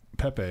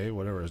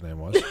 whatever his name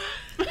was,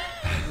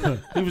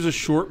 he was a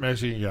short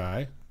Mexican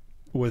guy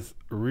with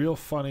real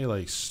funny,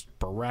 like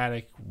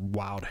sporadic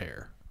wild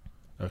hair.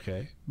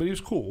 Okay, but he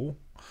was cool.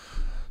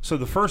 So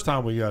the first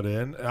time we got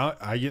in,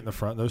 I get in the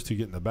front, those 2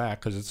 get in the back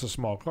because it's a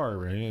small car.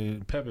 Right?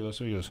 And Pepe looks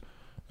at me, he goes,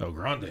 "El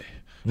Grande."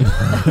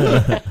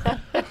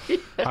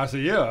 I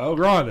said, "Yeah, El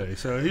Grande."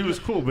 So he was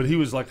cool, but he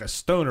was like a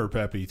stoner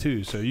Pepe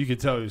too. So you could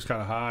tell he was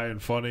kind of high and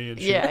funny and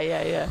shit.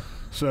 Yeah.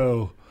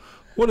 So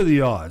what are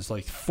the odds?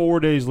 Like 4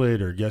 days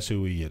later, guess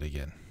who we get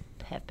again?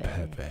 Pepe.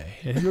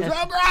 And he goes,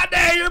 "El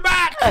Grande, you're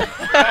back!"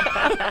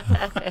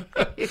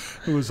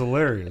 It was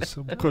hilarious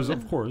because,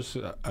 of course,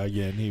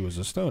 again, he was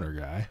a stoner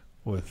guy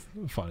with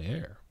funny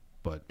hair.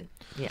 But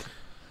yeah,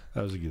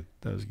 that was a good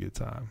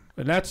time.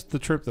 And that's the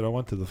trip that I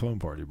went to the phone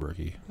party,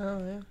 Brookie. Oh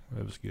yeah.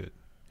 It was good.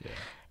 Yeah.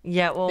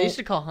 Yeah. Well, they used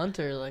to call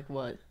Hunter like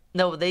what?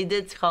 No, they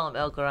did call him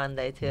El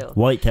Grande too.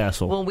 White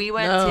Castle. When we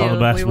went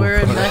we were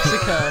in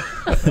Mexico.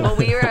 When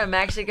we were in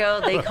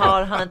Mexico, they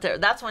called Hunter.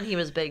 That's when he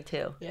was big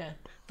too. Yeah.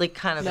 Like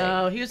kind of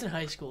No, big. he was in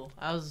high school.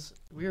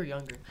 We were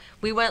younger.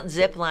 We went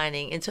zip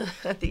lining, and so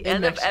at the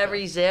end of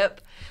every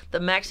zip, the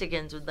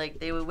Mexicans would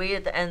wait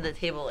at the end of the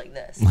table like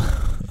this.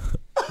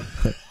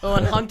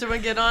 But when Hunter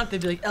would get on,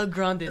 they'd be like El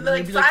Grande, and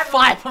they'd be like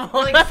five of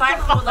them. Like 5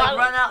 of them would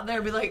run out there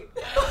and be like,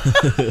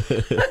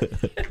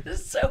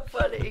 it's so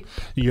funny.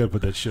 You got to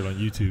put that shit on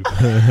YouTube.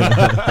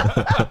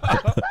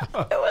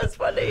 It was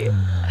funny.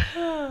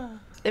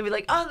 They'd be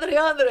like,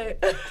 Andre,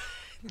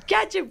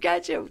 catch him.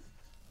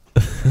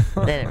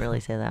 They didn't really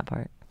say that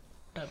part.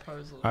 That part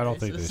was a little I don't racist.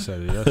 think they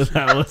said it. Yes.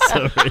 That was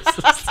so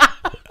racist.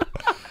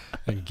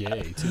 And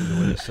gay, too, the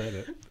way they said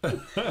it.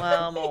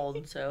 Well, I'm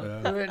old,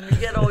 so Yeah. when you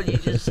get old, you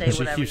just say She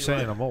whatever keeps you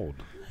saying want. I'm old.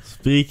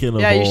 Speaking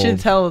of Yeah, you old,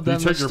 should tell them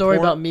took the your story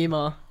porn? about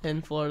Mima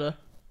in Florida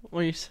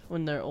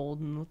when they're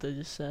old and what they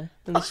just say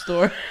in the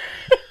store.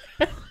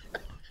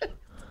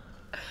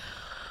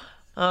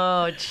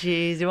 Oh,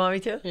 jeez. You want me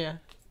to? Yeah.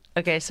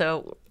 Okay,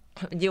 so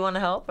do you want to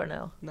help or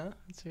no? No,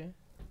 it's okay.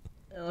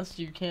 Unless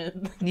you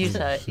can't. You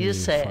say it. You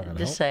just say it.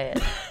 Just say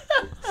it.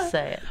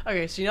 Say it.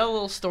 Okay, so you know the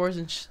little stores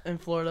in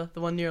Florida,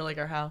 the one near like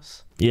our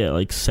house. Yeah,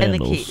 like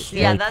sandals. And the keys.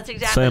 Yeah, like that's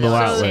exactly sandal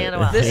what outlet.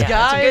 Sandal outlet. This Yeah,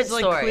 guy it's is a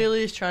good like story.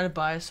 clearly is trying to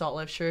buy a Salt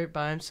Life shirt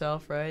by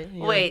himself, right?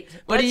 Wait,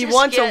 but let's he just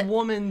wants a get-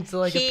 woman's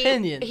like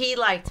opinion. He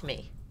liked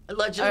me.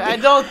 Let's just I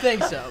don't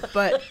think so,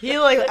 but he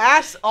like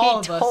asked all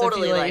of us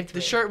totally if, liked if the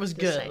me. shirt was Just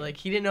good. saying. Like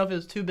he didn't know if it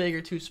was too big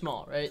or too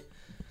small, right?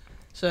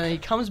 So then he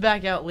comes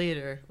back out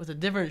later with a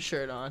different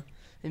shirt on,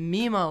 and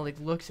Mima like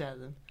looks at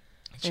him.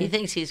 She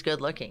thinks he's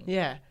good looking.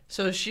 Yeah.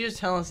 So she was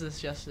telling us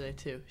this yesterday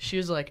too. She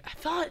was like, I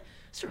thought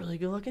it's a really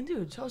good looking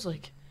dude. So I was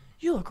like,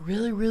 you look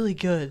really, really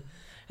good.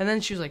 And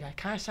then she was like, I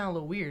kind of sound a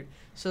little weird.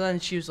 So then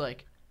she was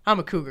like, I'm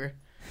a cougar.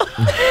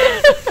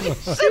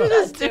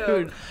 This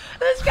dude.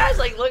 This guy's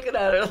like looking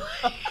at her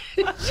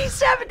like she's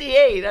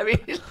 78. I mean,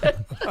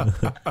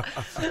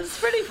 it's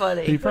pretty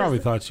funny. He probably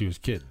thought she was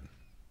kidding.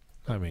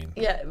 I mean,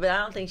 Yeah, but I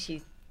don't think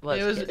she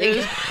was.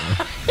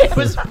 It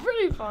was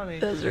pretty funny.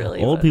 It was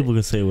really Old funny. people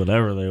can say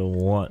whatever they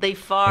want. They and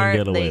fart.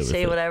 get away They with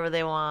say it. whatever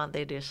they want.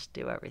 They just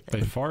do they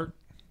everything fart.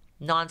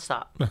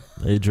 nonstop.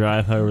 They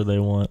drive however they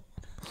want.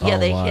 Yeah, Oh,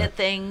 they my. hit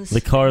things.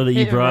 The car that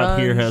you It brought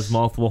here runs. has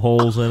multiple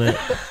holes in it.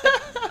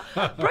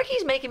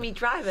 Brookie's making me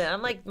drive it.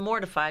 I'm like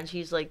mortified.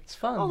 She's like, It's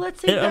fun. "Oh,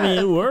 let's see I that." mean,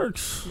 it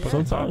works Put the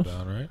top sometimes.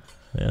 down, right?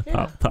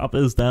 Yeah, top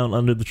is down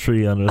under the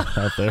tree out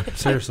there.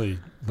 Seriously,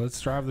 let's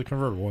drive the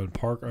convertible and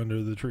park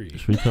under the tree.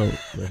 Should we tell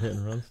the hit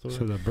and run story?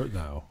 So the the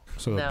No.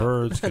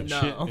 birds can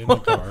No. shit in the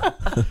car.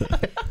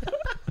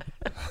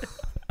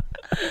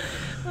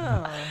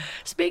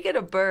 Speaking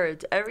of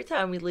birds, every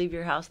time we leave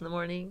your house in the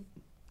morning,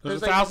 There's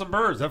There's like- 1,000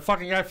 birds. That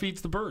fucking guy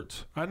feeds the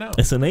birds. I know.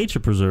 It's a nature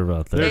preserve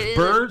out there. There's It is-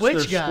 birds, Which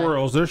there's guy?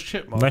 squirrels, there's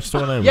chipmunks. Next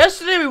door neighbor.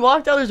 Yesterday we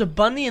walked out. There's a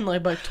bunny and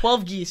like about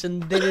 12 geese,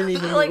 and they didn't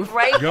even like move.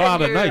 right Go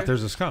out at your- night,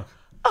 there's a skunk.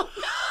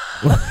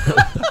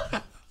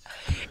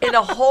 in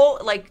a whole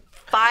like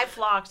 5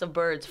 flocks of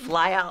birds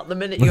fly out the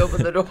minute you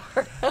open the door.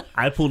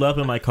 I pulled up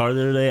in my car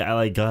the other day.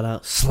 I got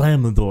out,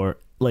 slammed the door.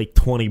 Like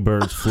 20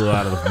 birds flew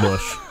out of the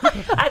bush.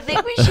 I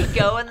think we should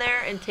go in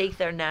there and take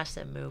their nest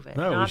and move it.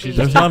 No, we Not should be-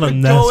 There's not a Go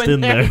nest in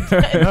in there.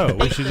 there. No,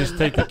 we should just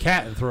take the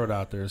cat and throw it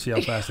out there and see how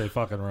fast they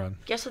fucking run.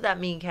 Guess what that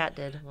mean cat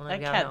did when I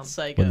That got home? cat's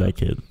psycho. When that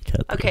cat.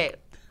 Okay,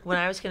 when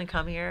I was gonna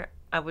come here,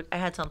 I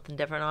had something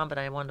different on, but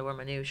I wanted to wear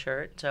my new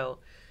shirt, so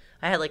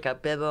I had like a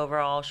bib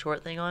overall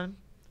short thing on.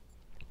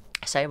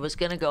 So I was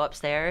gonna go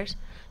upstairs,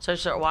 so I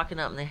start walking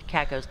up, and the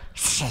cat goes.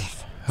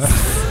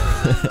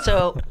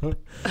 so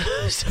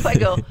I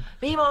go,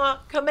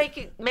 Mima, come make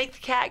the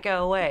cat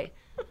go away.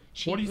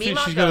 What do you think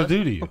Mima she's going to goes,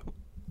 do to you?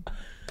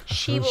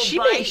 She will She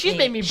bite made- she's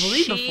made me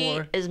bleed she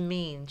before. is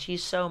mean.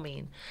 She's so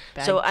mean.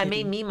 Bad so I kitty.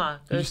 made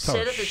Mima You go just tell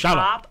sit her, at the "Shut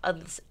top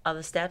of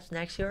the steps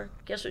next to her.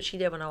 Guess what she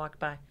did when I walked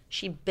by?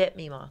 She bit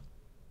Mima.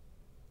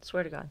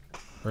 Swear to God.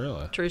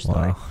 Really? True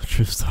story. Wow,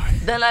 true story.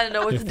 Then I didn't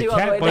know what If to the do on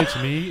the way cat down.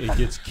 bites me, it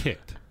gets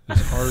kicked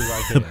as hard as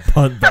I can.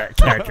 Punt that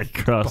cat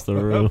across the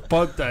room.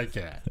 Bunt that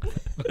cat.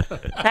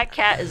 That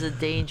cat is a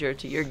danger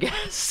to your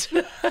guests.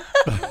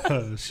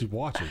 She's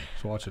watching.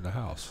 She's watching the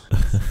house.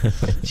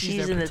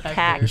 She's their an protector.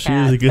 attack She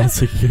is a cat. good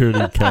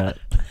security cat.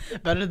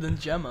 Better than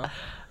Gemma.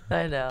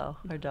 I know.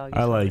 Our dog is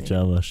I like funny.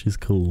 Gemma. She's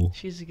cool.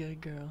 She's a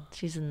good girl.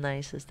 She's the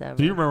nicest ever.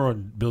 Do you remember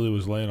when Billy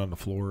was laying on the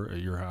floor at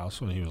your house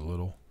when he was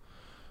little?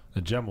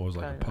 And Gemma was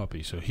like Probably a not.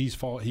 puppy, so he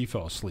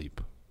fell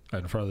asleep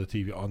in front of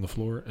the TV on the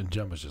floor, and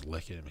Gemma's just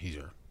licking him. He's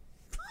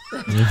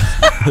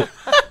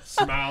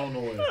smiling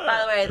away. By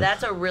the way,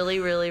 that's a really,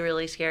 really,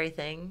 really scary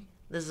thing.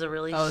 This is a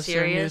really Oh,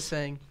 serious.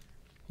 thing.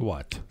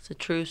 What? It's a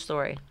true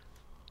story.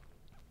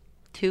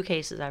 2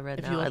 cases I read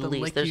If you now, let at them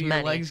least. lick There's you,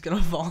 many. your leg's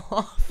gonna fall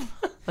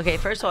off. Okay,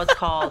 first of all, it's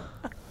called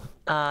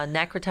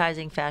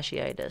necrotizing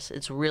fasciitis.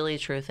 It's really a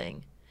true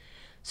thing.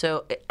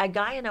 So, a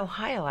guy in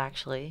Ohio,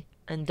 actually,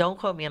 and don't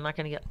quote me, I'm not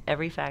going to get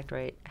every fact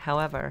right.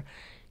 However,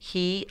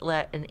 he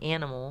let an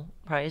animal,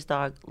 probably his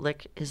dog,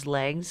 lick his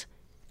legs.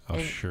 Oh,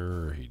 And-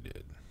 sure he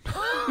did.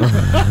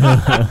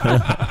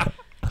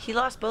 He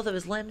lost both of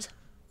his limbs,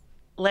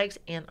 legs,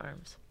 and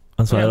arms.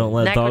 That's why I don't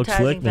let dogs Necrotizing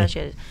lick me.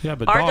 fasciitis. Yeah,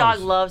 but Our dogs,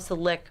 dog loves to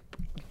lick.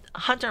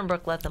 Hunter and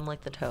Brooke let them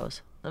lick the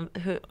toes. Who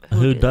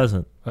Who do-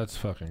 doesn't? that's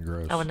fucking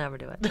gross. I would never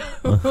do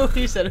it.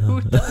 He said,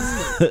 "Who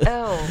doesn't?"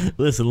 Oh,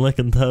 Listen,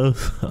 licking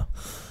toes.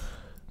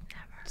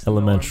 It's the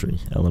norm. Elementary.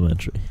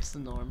 It's the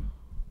norm.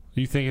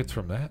 You think it's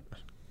from that?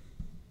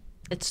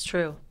 it's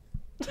true.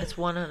 It's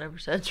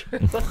 100% true.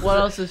 What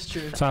else is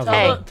true? Sounds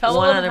Hey, like tell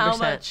them how 100%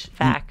 much.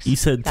 facts. You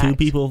said 2 Facts.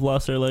 people have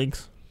lost their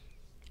legs?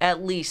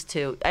 At least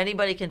 2.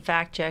 Anybody can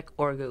fact check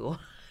or Google.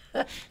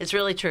 It's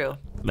really true.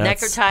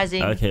 That's-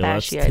 Necrotizing Okay, well,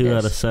 that's fasciitis. 2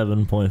 out of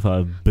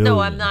 7.5 billion. No,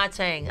 I'm not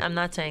saying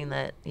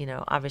that,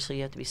 obviously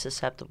you have to be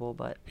susceptible,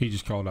 but he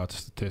just called out the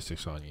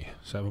statistics on you.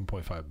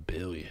 7.5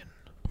 billion.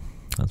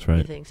 That's you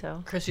right. think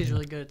so? Chrissy's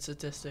really good at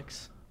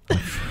statistics.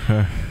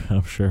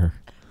 I'm sure.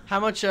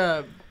 How much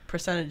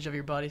percentage of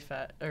your body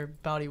fat or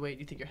body weight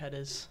do you think your head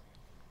is?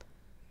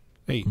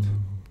 8.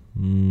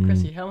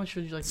 Chrissy, how much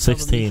would you like to tell them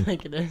 16. you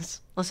think it is?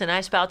 Listen,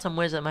 I spout some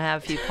wisdom. I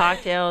have a few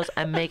cocktails.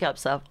 I make up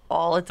stuff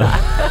all the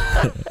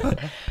time,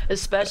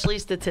 especially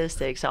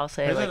statistics. I'll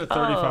say Isn't like, it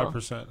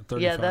 35%?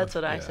 yeah, that's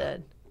what I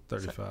said.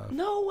 35.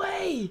 No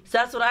way. So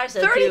that's what I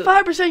said.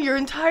 35% your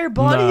entire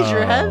body is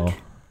your head?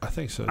 I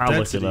think so. I'll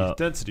look it up.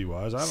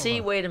 Density-wise, I don't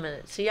know. Wait a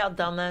minute. See how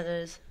dumb that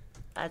is?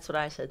 That's what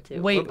I said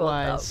too.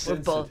 Weight-wise. We're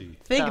both Density.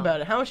 Think dumb. about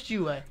it. How much do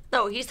you weigh?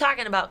 No, he's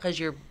talking about because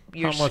your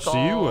How much skull. do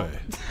you weigh?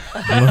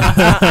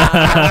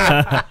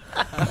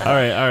 All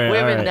right.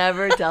 Women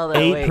never tell their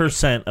weight.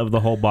 8% of the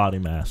whole body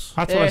mass.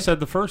 That's what I said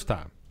the first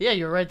time. Yeah,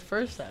 you were right the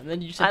first time.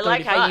 Then you said I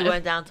like 35. how you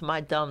went down to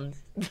my dumb.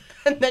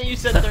 And then you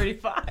said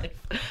 35.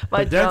 My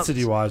But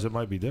density-wise, it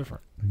might be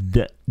different.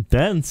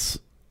 Dense.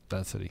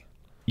 Density.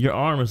 Your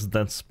arm is the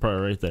densest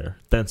part right there.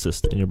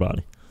 Densest in your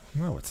body.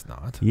 No, it's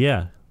not.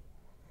 Yeah.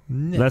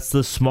 That's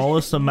the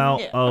smallest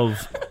amount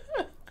of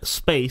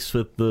space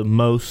with the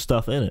most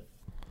stuff in it.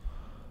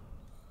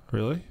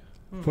 Really?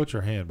 Put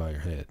your hand by your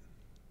head.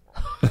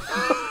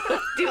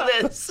 Do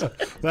this.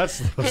 That's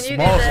the Can you do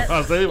smallest. that? I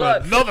was thinking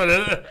Look. nothing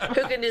in it.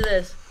 Who can do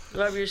this?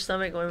 Rub your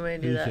stomach when we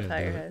do You that. can't Pat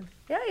do your it. head.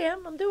 Yeah, I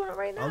am. I'm doing it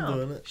right now.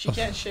 it. She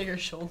can't shake her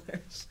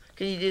shoulders.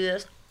 Can you do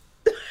this?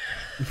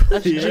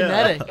 That's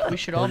genetic. We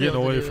should all We're be getting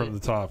able to away do from it. the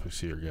topics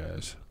here,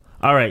 guys.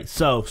 All right.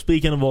 So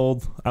speaking of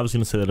old, I was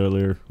going to say that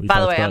earlier. We By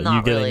the talked way, I'm about you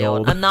not getting really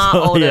old. I'm not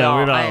So, old at yeah, all.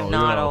 we're not I am old,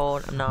 not we're not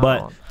old. I'm not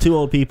But old. two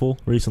old people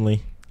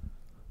recently.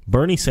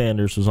 Bernie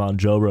Sanders was on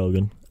Joe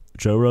Rogan.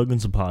 Joe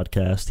Rogan's a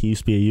podcast. He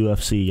used to be a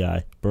UFC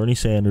guy. Bernie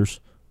Sanders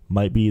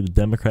might be the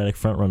Democratic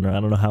frontrunner. I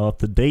don't know how up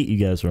to date you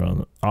guys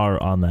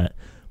are on that,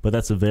 but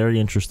that's a very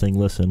interesting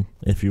listen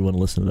if you want to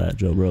listen to that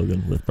Joe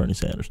Rogan with Bernie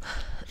Sanders.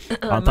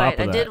 On top of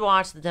I that, did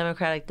watch the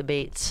Democratic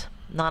debates.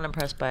 Not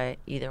impressed by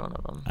either one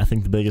of them. I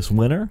think the biggest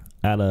winner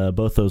out of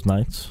both those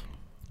nights,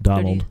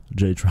 Donald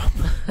J. Trump,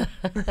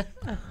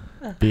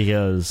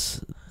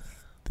 because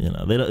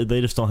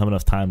they just don't have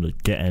enough time to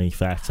get any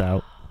facts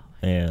out,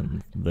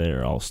 and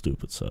they're all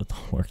stupid, so it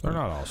don't work. They're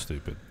not all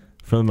stupid.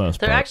 For the most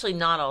They're part. actually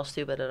not all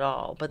stupid at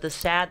all. But the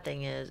sad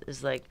thing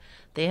is like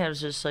they have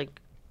just like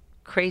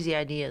crazy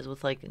ideas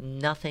with like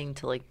nothing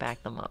to like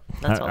back them up.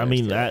 That's all. I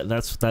mean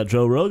that's that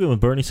Joe Rogan with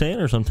Bernie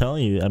Sanders. I'm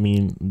telling you. I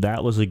mean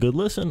that was a good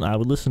listen. I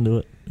would listen to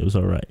it. It was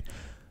all right.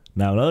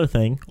 Now another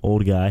thing,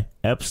 old guy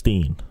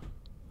Epstein.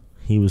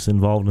 He was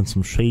involved in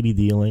some shady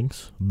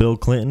dealings. Bill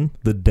Clinton,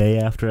 the day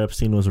after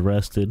Epstein was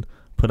arrested,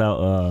 put out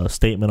a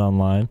statement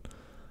online.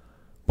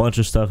 Bunch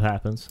of stuff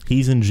happens.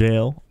 He's in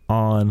jail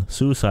on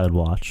suicide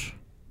watch,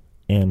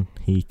 and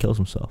he kills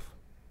himself.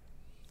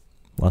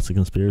 Lots of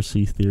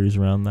conspiracy theories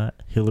around that.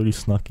 Hillary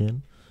snuck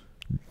in,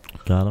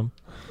 got him.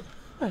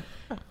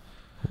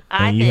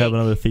 And you have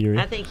another theory.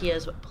 I think he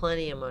has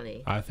plenty of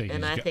money. I think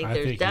and he's I go- think I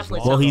there's think he's definitely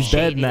long Well, something he's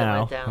dead shady that now.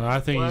 went down. And I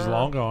think he's Well,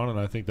 long gone, and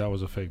I think that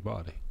was a fake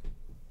body.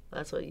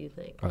 That's what you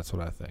think. That's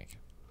what I think.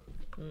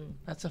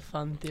 That's a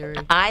fun theory.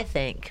 I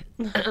think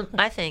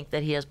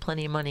that he has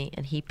plenty of money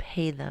and he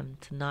paid them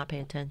to not pay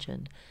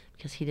attention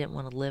because he didn't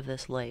want to live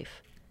this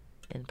life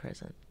in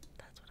prison.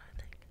 That's what I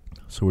think.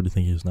 So where do you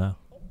think he is now?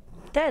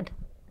 Dead.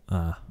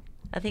 Ah.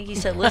 I think he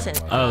said, listen.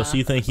 Oh, so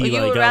you think he you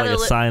like would got like rather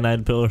a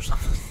cyanide pill or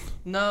something?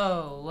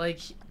 No, like,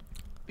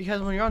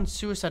 because when you're on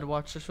suicide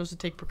watch, they're supposed to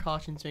take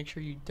precautions to make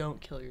sure you don't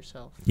kill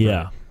yourself.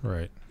 Yeah.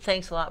 Right.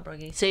 Thanks a lot,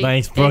 Brookie. See,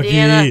 Thanks, Brookie.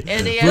 Indiana.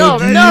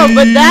 No,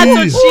 but that's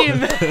what she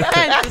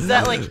meant. Is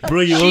that like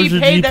Brookie, what was she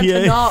your paid them to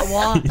GPA? not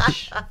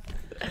watch? That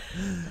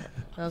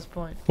was the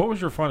point. What was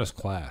your funnest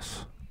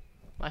class?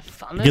 My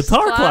funnest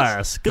Guitar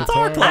class.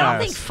 Guitar I class.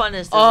 don't think fun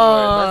is this word.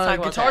 Let's talk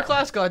about guitar that.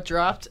 class got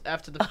dropped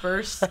after the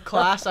first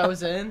class I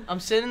was in. I'm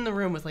sitting in the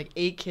room with like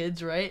 8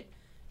 kids, right?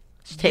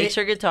 She takes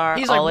her guitar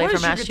He's all like, the way what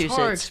from is your guitar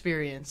Massachusetts.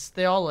 experience?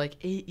 They all like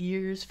 8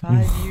 years,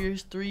 5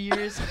 years, 3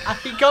 years.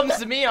 He comes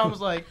to me, I was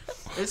like,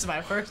 this is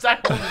my first time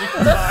holding a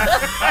guitar.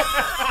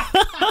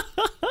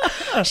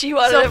 She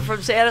wanted So, it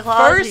from Santa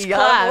Claus. First and you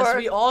got it for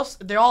class,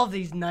 her? they all have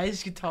these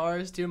nice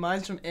guitars, dude.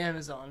 Mine's from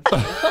Amazon for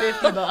like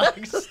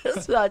 $50.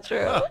 That's not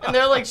true. And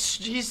they're like,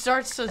 he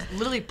starts to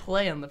literally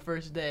play on the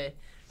first day.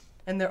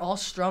 And they're all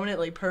strumming it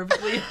like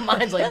perfectly.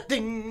 Mine's like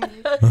ding.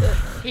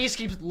 He just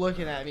keeps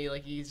looking at me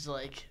like he's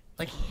like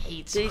he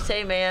hates Did me. he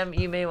say, ma'am,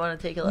 you may want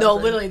to take a lesson? No,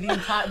 literally the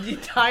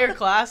entire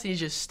class. He's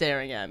just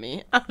staring at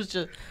me.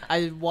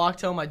 I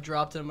walked home. I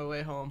dropped it on my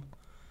way home,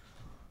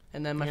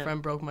 and then my Yeah.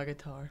 friend broke my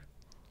guitar.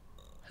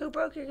 Who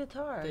broke your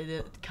guitar? They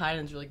did.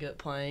 Kaiden's really good at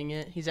playing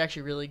it. He's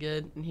actually really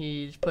good, and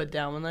he just put it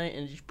down one night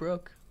and it just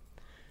broke.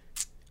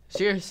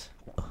 Serious.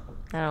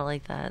 I don't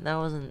like that.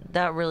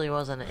 That really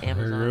wasn't an Here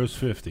Amazon. goes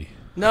 50.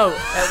 No,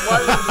 That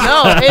wasn't.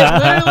 no.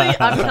 It literally.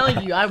 I'm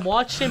telling you. I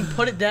watched him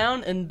put it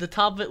down, and the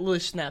top of it literally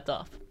snapped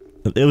off.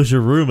 It was your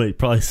roommate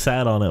probably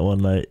sat on it one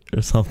night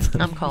or something.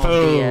 I'm calling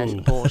Oh.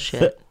 BS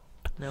bullshit.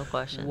 No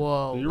question.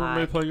 Whoa. Did your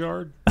roommate play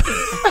guard?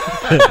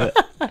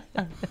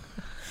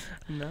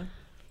 No.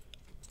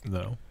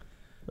 No.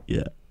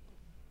 Yeah.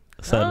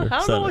 I Center, don't know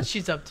center. what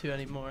she's up to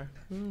anymore.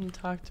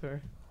 Talk to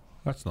her.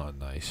 That's not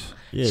nice.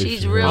 Yeah,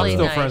 She's she really I'm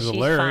still nice. friends with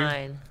She's Larry.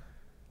 fine.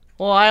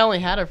 Well, I only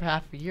had her for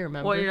half a year,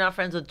 remember? What, you're not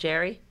friends with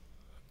Jerry?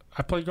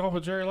 I played golf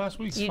with Jerry last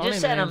week. You funny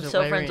just said I'm names are so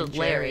Larry friends and with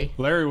Larry.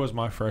 Larry was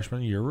my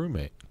freshman year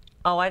roommate.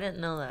 Oh, I didn't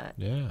know that.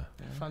 Yeah.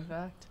 Fun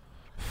fact.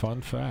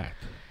 Fun fact.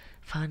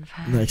 Fun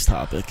fact. Next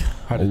topic. I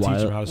had to teach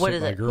him how to What sit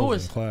is by it?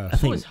 girls in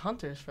class. Who was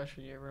Hunter's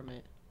freshman year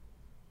roommate?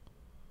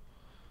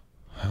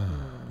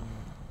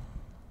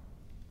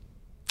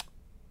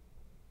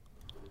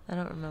 I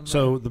don't remember.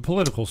 So the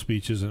political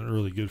speech isn't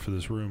really good for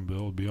this room,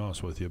 Bill, to be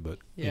honest with you. But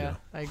Yeah, you know.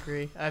 I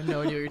agree. I have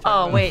no idea what you're talking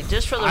about. Oh, wait,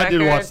 just for the I record.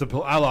 did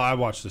watch I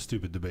watched the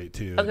stupid debate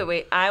too. Okay,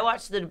 wait. I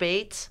watched the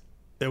debates,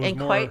 It was and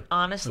more, quite it was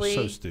honestly,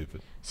 so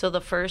stupid. so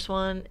the first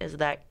one is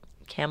that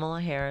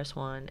Kamala Harris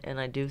one, and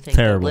I do think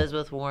Terrible. that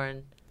Elizabeth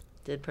Warren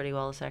did pretty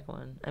well the second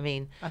one. I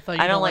mean, thought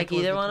you I don't like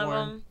either Elizabeth one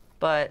Warren. of them,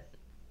 but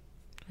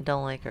I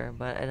don't like her.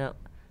 But I don't.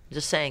 I'm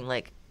just saying,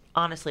 like,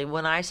 honestly,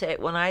 when I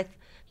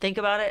think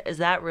about it, is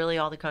that really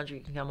all the country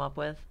can come up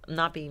with? I'm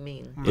not being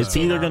mean. It's Just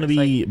being either going to honest.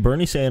 be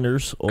Bernie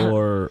Sanders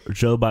or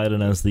Joe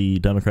Biden as the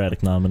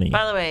Democratic nominee.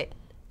 By the way,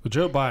 But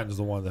Joe Biden's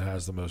the one that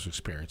has the most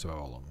experience of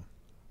all of them.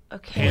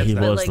 okay, Well, he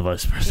but, was like, the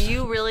vice president. Do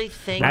you really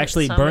think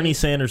Actually, somebody- Bernie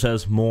Sanders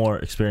has more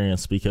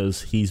experience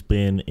because he's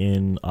been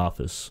in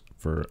office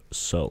for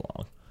so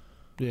long.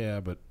 Yeah,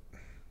 but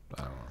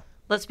I don't know.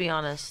 Let's be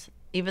honest.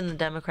 Even the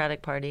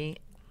Democratic Party,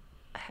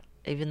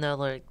 even though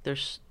like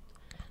there's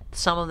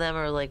some of them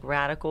are like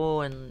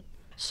radical and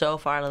so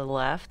far to the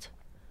left,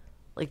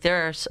 like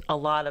there are a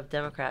lot of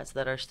Democrats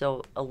that are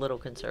still a little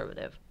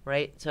conservative,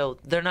 right? So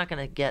they're not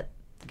going to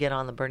get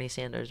on the Bernie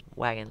Sanders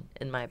wagon,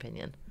 in my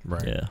opinion,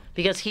 Right. Yeah.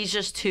 because he's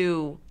just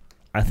too.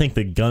 I think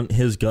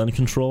his gun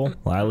control,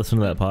 I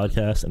listened to that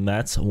podcast, and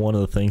that's one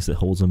of the things that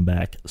holds him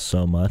back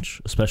so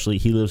much. Especially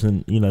he lives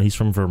in, he's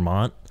from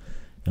Vermont,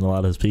 and a lot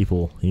of his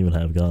people even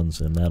have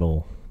guns, and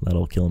that'll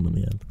kill him in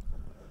the end.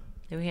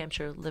 New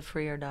Hampshire, live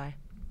free or die.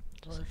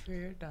 Live free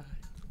or die.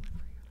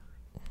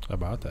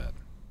 About that.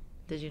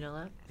 Did you know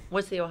that?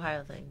 What's the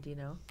Ohio thing? Do you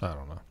know? I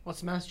don't know. What's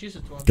the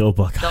Massachusetts one? Go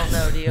Buckeyes. Don't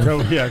know, do you? Go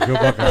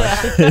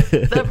Buckeyes.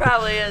 That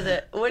probably is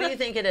it. What do you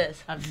think it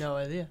is? I have no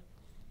idea.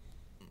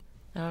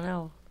 I don't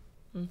know.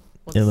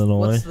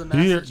 Illinois. What's the Do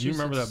you Massachusetts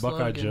remember that Buckeye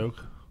slogan?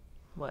 joke?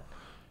 What?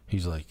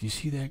 He's like, you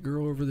see that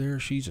girl over there?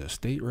 She's a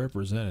state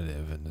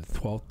representative in the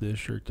 12th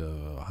District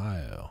of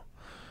Ohio.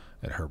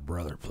 And her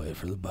brother played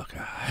for the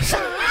Buckeyes.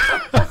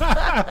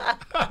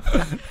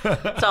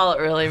 That's all that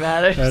really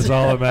matters. That's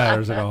all that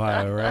matters in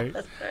Ohio, right?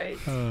 That's right.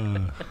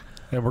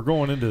 And we're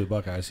going into the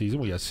Buckeye season.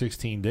 We got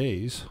 16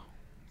 days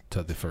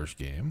to the first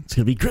game. It's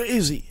going to be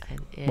crazy.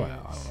 It Well, is.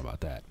 I don't know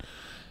about that.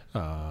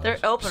 Their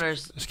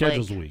openers.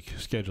 Schedule's like, weak.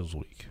 Schedule's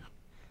week.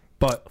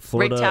 But, Rick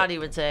Florida, Towdy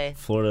would say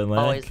Florida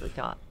Atlantic.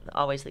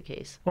 always the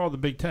case. well, the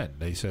Big Ten.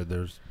 They said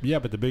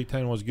but the Big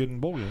Ten was good in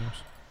bowl games.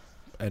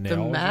 And they The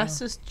always are.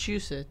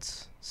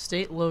 Massachusetts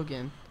state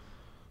slogan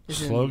is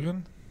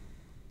Slogan?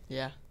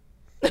 Yeah.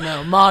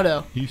 No,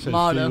 motto. You said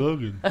motto.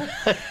 Logan.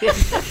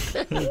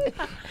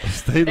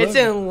 It's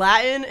in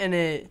Latin and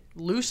it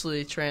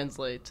loosely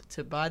translates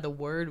to by the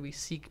word we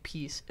seek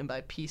peace and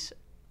by peace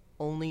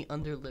only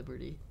under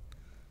liberty.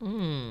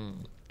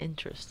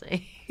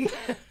 Interesting.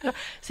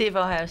 See if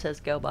Ohio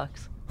says go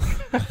Bucks.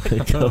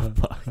 Go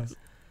Buckeyes.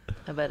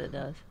 I bet it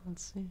does.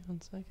 Let's see,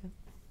 1 second.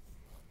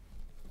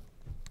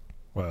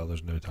 Well,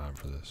 there's no time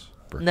for this.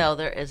 No,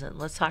 there isn't.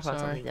 Let's talk about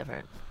Sorry. something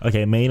different.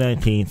 Okay, May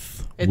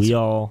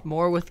 19th,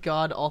 More with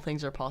God, all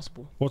things are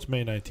possible. What's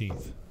May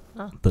 19th?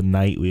 the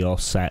night we all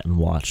sat and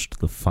watched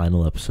the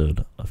final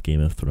episode of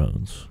Game of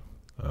Thrones.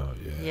 Oh,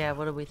 yeah. Yeah,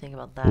 what do we think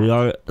about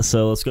that?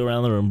 So let's go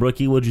around the room.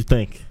 Brookie, what'd you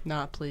think?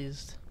 Not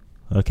pleased.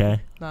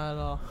 Okay. Not at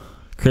all.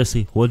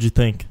 Chrissy, what'd you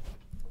think?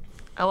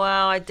 Oh,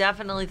 well, I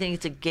definitely think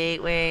it's a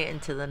gateway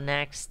into the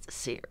next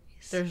series.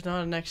 There's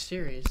not a next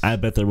series. I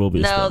bet there will be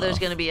a No, spin-off. there's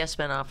going to be a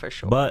spinoff for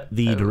sure. But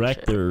the Oh, shit.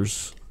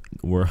 directors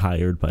were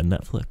hired by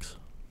Netflix.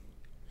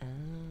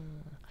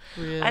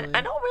 Really? I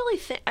don't really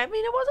think. I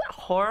mean, it wasn't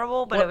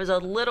horrible, but it was a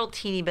little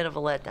teeny bit of a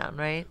letdown,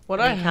 right?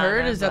 What I I mean, heard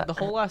kinda, is that the but-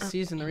 whole last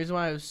season, the reason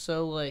why it was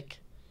so like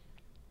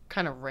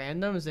kind of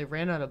random is they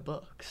ran out of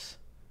books.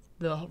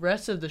 The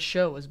rest of the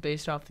show was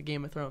based off the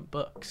Game of Thrones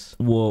books.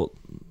 Well,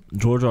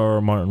 George R.R.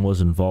 Martin was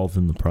involved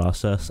in the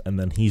process, and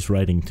then he's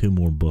writing 2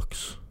 more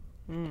books.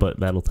 But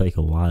that'll take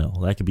a while.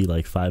 That could be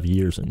like 5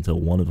 years until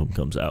one of them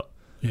comes out.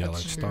 Yeah, like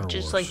Star Wars.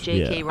 Just like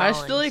J.K. Yeah. Rowling. I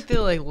feel like they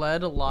like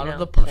led a lot You of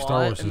know? the Or Star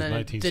plot Wars and is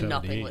then did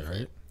nothing 1978, with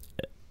right? it.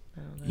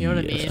 You know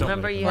what I Yeah. mean?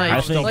 Remember you Like, had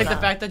I think- like the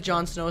that. fact that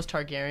Jon Snow is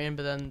Targaryen,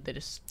 but then they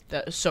just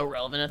that is so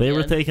relevant. At They the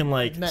were end. taking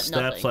like Meant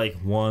steps nothing. like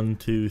 1,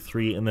 2,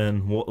 3, and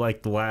then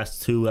like the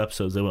last 2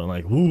 episodes they went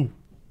like woo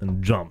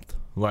and jumped.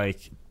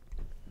 Like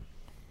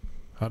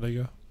How'd they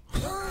go?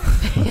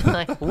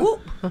 like, whoop.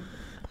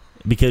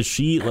 because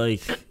she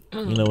like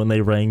when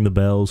they rang the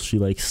bells, she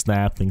like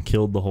snapped and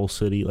killed the whole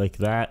city. Like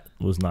that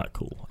was not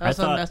cool. That's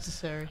I thought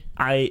unnecessary.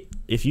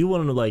 if you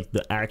wanted to like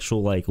the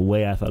actual like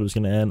way I thought it was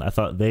gonna end, I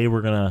thought they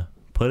were gonna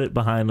put it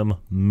behind them,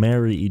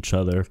 marry each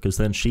other, because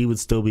then she would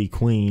still be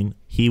queen,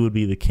 he would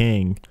be the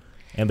king,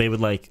 and they would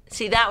like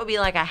See, that would be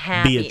like a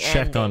happy be a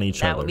check ending. on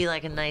each that other. would be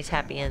like a nice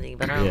happy ending,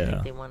 but I don't Yeah.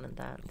 think they wanted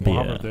that. Well,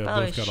 how Yeah. about they By the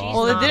way, both got she's off?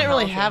 Well, they not didn't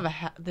really healthy.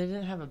 have they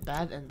didn't have a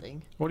bad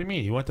ending. What do you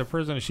mean? He went to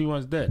prison and she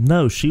was dead.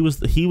 no. He was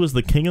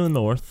the king of the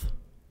north.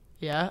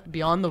 Yeah,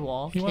 Beyond the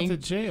Wall. He went to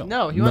jail.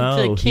 No, he went No,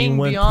 to he King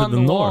went to Beyond the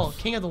the Wall, north.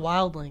 King of the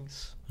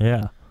Wildlings.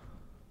 Yeah.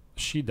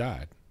 She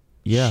died.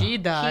 Yeah. She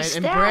died, and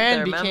stabbed Bran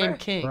her, became remember?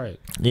 king. Right.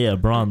 Yeah,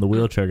 Braun, the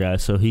wheelchair guy.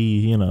 So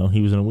he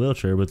was in a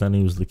wheelchair, but then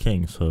he was the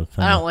king. So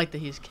I don't like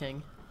that he's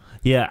king.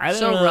 Yeah, I didn't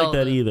So really like that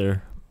relevant.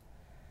 either.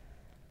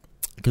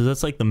 Because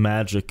that's like the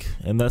magic,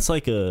 and that's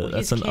like Well,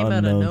 that's he an came out of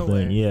unknown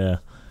nowhere. thing. Yeah.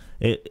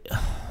 Yeah,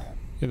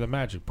 the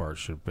magic part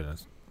should have been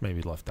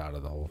maybe left out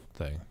of the whole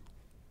thing.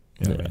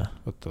 You know what I Yeah. mean?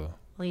 With the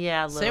Well,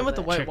 yeah, a Same with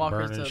the bit. White Chick Walkers,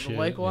 burning though. The shit,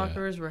 White yeah.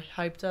 Walkers were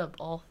hyped up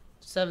all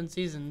 7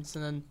 seasons,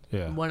 and then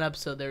yeah, in one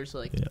episode there's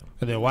like, Yeah.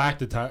 and they whacked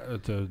the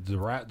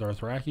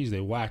Dothrakis.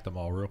 They whacked them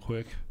all real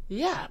quick.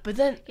 yeah, but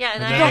then Yeah,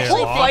 and And I then they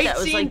actually lost. think that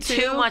was Fight like scene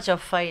too too. much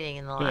of fighting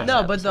in the last.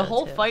 no, but the episode,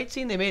 whole too. fight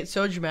scene they made it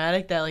so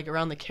dramatic that like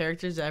around the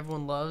characters that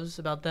everyone loves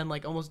about them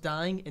like almost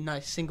dying, and not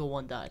a single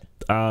one died.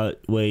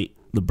 Wait,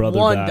 the brother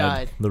One died.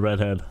 died. The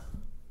redhead.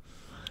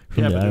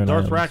 From Yeah, but the Iron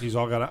Islands. Dothrakis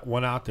all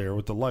went out there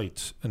with the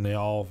lights, and they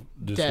all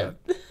just Dead.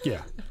 got,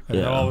 yeah. And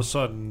Yeah. then all of a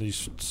sudden,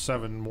 these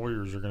 7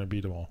 warriors are going to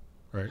beat them all,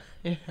 right?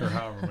 Yeah. Or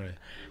however many.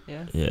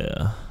 Yeah.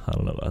 Yeah, I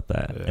don't know about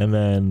that. Yeah. And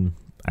then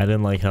I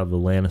didn't like how the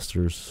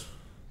Lannisters,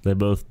 they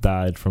both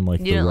died from like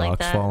You the didn't like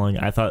rocks that? falling.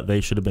 I thought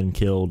they should have been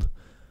killed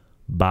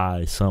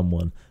by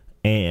someone.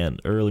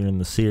 And earlier in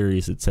the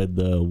series, it said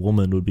the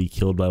woman would be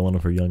killed by one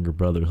of her younger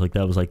brothers. Like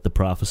that was like the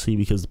prophecy,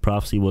 because the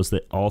prophecy was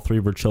that all 3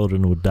 of her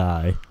children would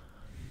die,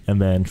 and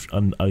then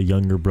a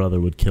younger brother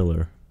would kill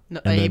her.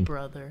 No, And a then-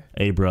 brother.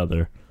 A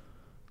brother.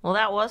 Well,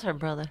 that was her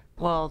brother.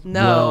 Well,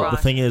 No. Well, Rock. the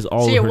thing is,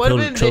 all See, of it her would have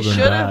been. They children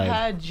should have died.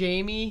 had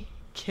Jaime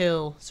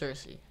kill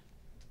Cersei.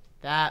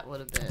 That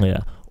would have been. Yeah.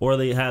 Or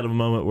they had a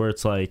moment where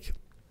it's like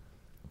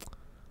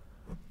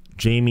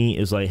Jaime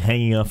is like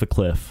hanging off a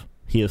cliff.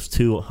 He has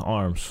 2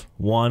 arms.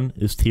 One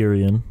is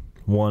Tyrion,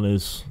 one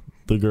is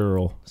the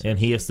girl, and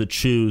he has to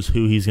choose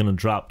who he's going to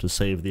drop to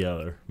save the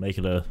other. Make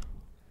it a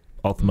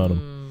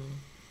ultimatum.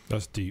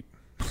 That's deep.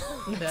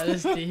 That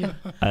is deep.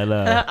 I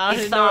know. I He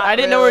didn't know. thought I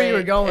didn't know where you really-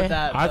 were going with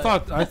that. I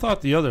but-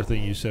 thought the other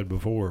thing you said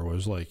before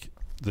was like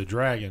the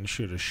dragon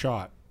should have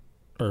shot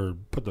or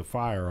put the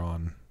fire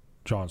on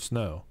Jon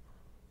Snow,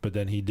 but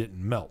then he didn't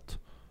melt,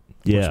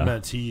 which Yeah.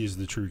 meant he is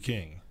the true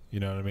king. You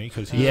know what I mean?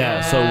 Because he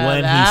Yeah, so Yeah,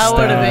 when that he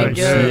would've been stabs,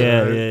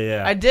 good.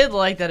 yeah. I did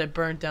like that it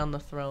burnt down the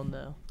throne,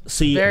 though.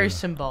 See, Very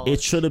symbolic.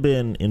 it should have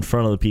been in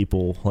front of the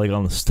people, like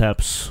on the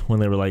steps when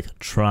they were like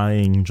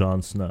trying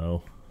Jon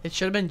Snow. It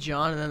should have been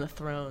Jon and then the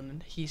throne,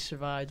 and he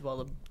survived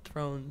while the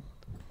throne.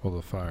 well,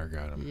 the fire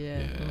got him. Yeah.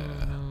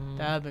 Mm,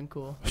 That would have been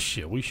cool.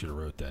 Shit, we should have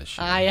wrote that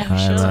shit. I I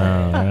actually.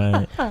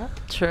 know, right?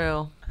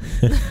 true.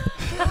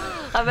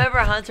 I remember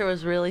Hunter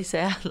was really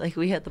sad. Like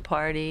we had the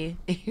party.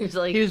 He was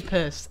like, He was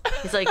pissed.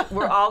 he's like,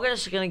 we're all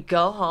just gonna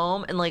go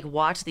home and like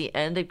watch the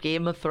end of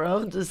Game of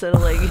Thrones instead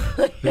of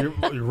like.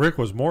 Rick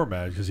was more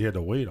mad because he had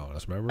to wait on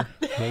us. Remember?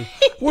 Like,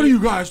 what are you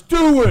guys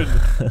doing?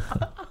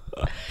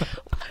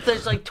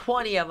 There's like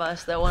 20 of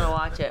us that want to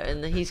watch it,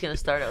 and he's gonna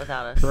start it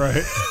without us.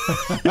 Right.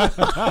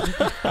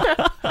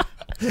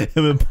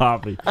 Him and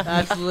Poppy.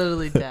 That's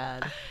literally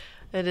dad.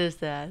 It is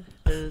that.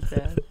 It is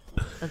that.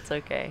 That's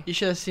okay. You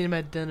should have seen him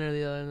at dinner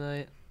the other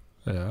night.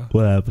 Yeah.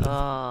 What happened?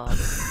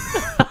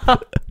 Oh,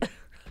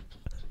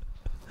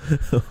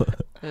 It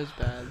was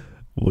bad.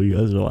 Well, you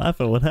guys are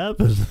laughing. What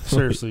happened?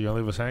 Seriously, you gonna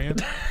leave us hanging?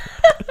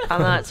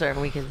 I'm not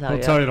certain we can tell I'll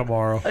you. tell you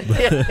tomorrow.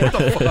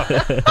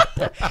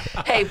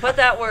 Hey, put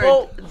that word.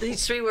 Well-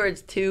 These 3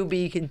 words to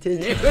be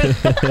continued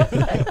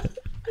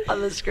on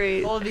the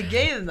screen. Well, at the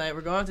beginning of the night,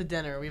 we're going out to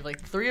dinner. We have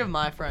like 3 of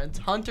my friends,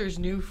 Hunter's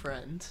new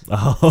friend,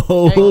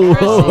 Oh, Hey,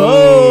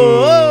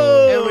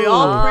 Chrissy. and we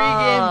all Ah.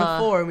 pregame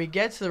before. And we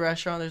get to the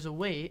restaurant, there's a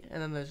wait,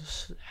 and then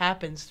there's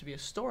happens to be a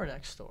store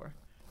next door,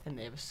 and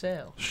they have a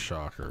sale,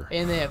 Shocker.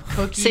 and they have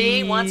cookies.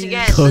 See, once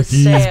again,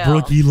 Cookies. the sale.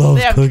 Brookie loves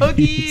they have cookies.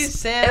 cookies,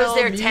 sale, It was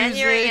their music.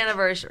 10-year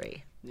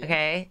anniversary. Yeah.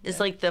 Okay, it's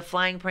like the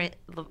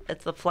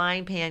it's the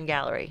Flying Pan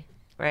Gallery,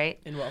 right?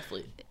 in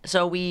Wellfleet.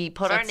 So we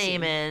put So our that's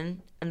name it.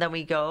 in, and then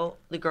we go.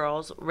 The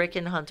girls, Rick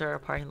and Hunter, are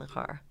parking the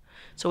car.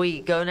 So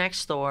we go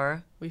next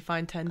door. We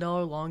find $10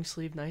 long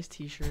sleeve nice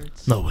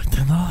T-shirts. No, wait,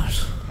 $10.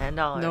 $10.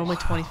 Normally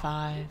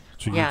 25.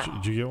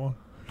 Did you get one?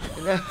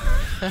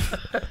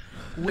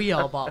 We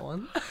all bought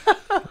one.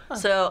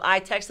 So I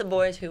text the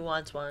boys who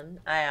wants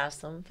one. I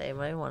asked them if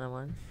anybody wanted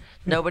one.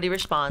 Nobody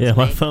responds. Yeah, to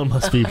my me. phone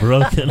must be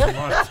broken.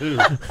 Mine too.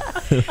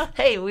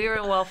 Hey, we were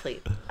in Wellfleet.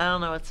 I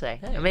don't know what to say.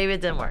 Maybe it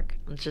didn't work.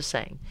 I'm just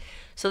saying.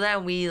 So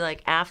then we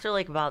after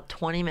about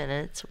 20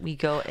 minutes, we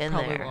go in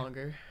Probably there.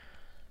 longer.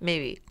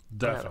 Maybe.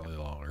 whatever. Definitely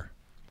longer.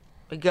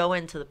 We go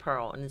into the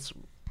Pearl, and it's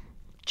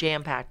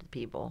jam-packed with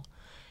people.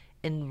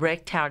 And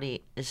Rick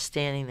Taute is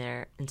standing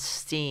there, and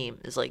steam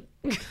is like...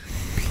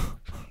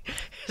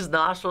 his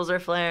nostrils are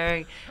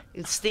flaring.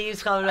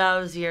 Steam's coming out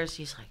of his ears.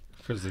 He's like...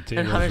 Because the And team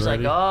was Hunter's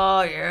ready. like,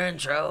 oh, you're in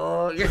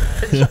trouble. You're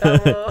in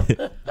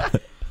trouble.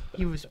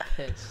 He was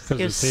pissed. Because He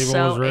the was table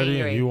so was ready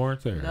angry. and you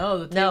weren't there. No,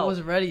 the table No.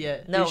 wasn't ready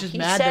yet. No, was just he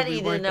mad said that we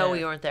he weren't didn't know there.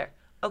 we weren't there.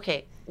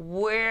 Okay,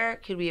 where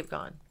could we have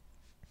gone?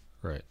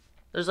 Right.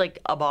 There's like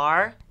a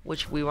bar,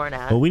 which we weren't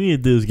at. What we need to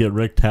do is get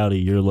Rick Taute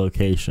your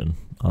location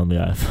on the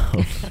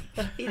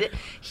iPhone.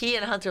 He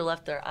and Hunter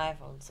left their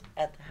iPhones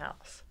at the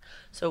house.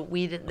 So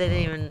they didn't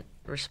even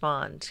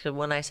respond. Because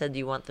when I said, do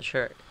you want the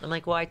shirt? I'm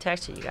like, well, I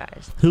texted you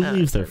guys. Who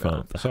leaves their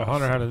phone? So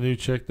Hunter had a new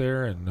chick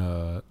there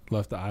and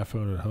left the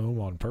iPhone at home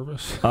on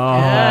purpose. Oh,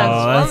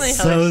 Yeah, it's that's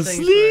funny how so these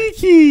things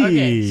sneaky.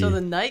 Okay, so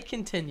the night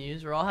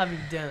continues. We're all having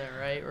dinner,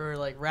 right? We're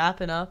like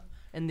wrapping up,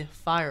 and the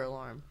fire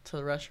alarm to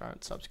the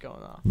restaurant stops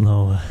going off.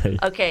 No way.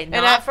 Okay, not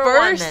And at for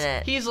first, 1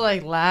 minute. he's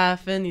like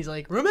laughing. He's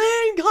like,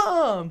 "Remain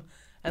calm,"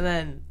 and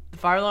then the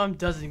fire alarm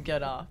doesn't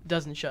shut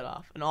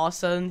off. And all of a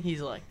sudden,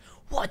 he's like,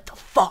 "What the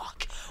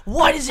fuck?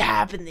 What is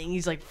happening?"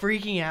 He's like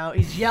freaking out.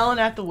 He's yelling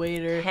at the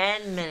waiter.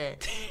 10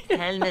 minutes.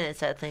 10 minutes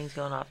that thing's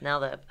going off. Now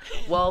the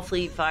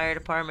Wellfleet Fire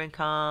Department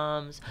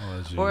comes.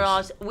 Oh, All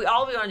we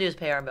want to do is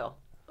pay our bill.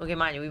 Okay,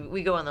 mind you,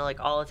 we go in there like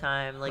all the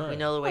time. Like we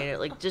know the waiter.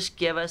 Like just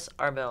give us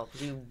our bill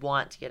because we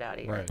want to get out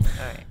of here. Right.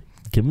 All right.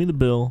 Give me the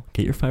bill,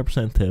 get your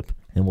 5% tip,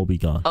 and we'll be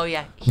gone. Oh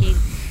yeah,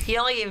 he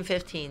only gave him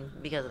 15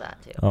 because of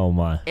that too. Oh,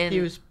 my. And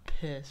He was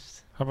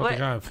pissed. How about What? the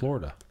guy in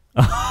Florida?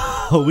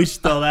 Oh, we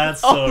should tell that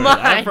story.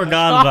 my I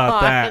forgot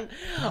about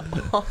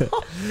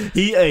that.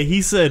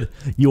 He said,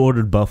 you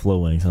ordered buffalo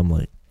wings. I'm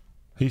like,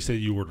 He said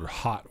you ordered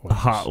hot wings.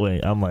 hot wing.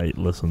 I'm like,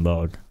 listen,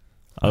 dog.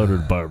 I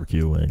ordered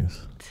barbecue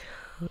wings.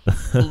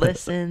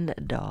 listen,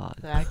 dog.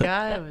 That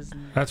guy was.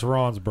 That's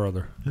Ron's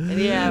brother.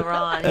 Yeah,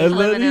 Ron. He's And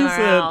living then in our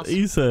house.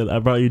 he said, I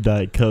brought you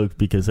Diet Coke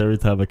because every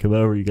time I come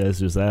over, you guys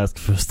just ask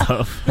for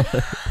stuff.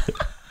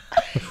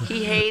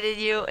 He hated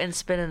you and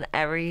spit in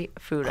every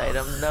food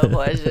item, no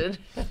question.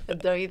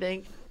 Don't you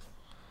think?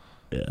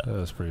 Yeah. That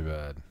was pretty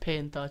bad.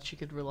 Payne thought she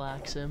could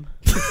relax him.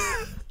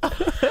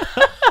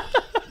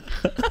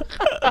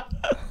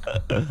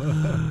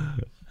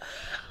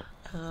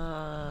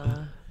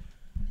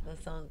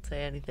 Let's don't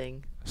say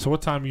anything. So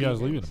what time you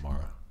guys leaving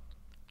tomorrow?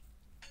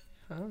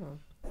 Oh.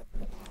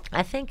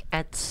 I think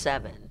at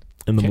 7.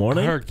 In the I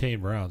morning? heard Kane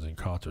Brown's in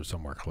concert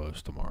somewhere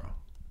close tomorrow.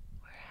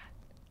 Where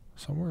at?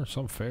 Somewhere,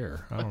 some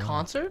fair. I A don't know.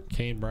 concert?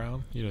 Kane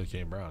Brown? You know who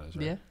Kane Brown is,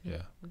 right? Yeah.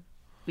 Yeah.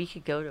 We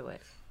could go to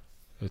it.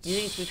 It's, You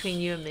think it's between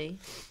you and me?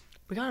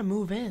 We gotta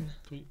move in.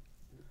 What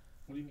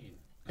do you mean?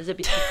 Is it?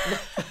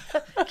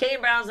 Kane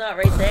Brown's not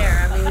right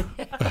there. I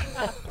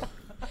mean,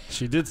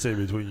 She did say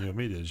between you and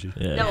me, did she?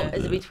 Yeah. no.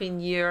 Is it between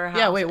your house?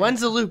 Yeah, wait,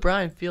 when's the Luke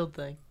Bryan Field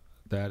thing?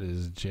 That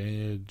is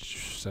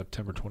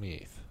September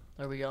 28th.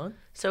 Are we going?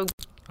 So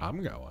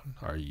I'm going.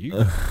 Are you?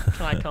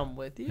 Can I come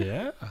with you?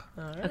 Yeah. All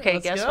right, okay,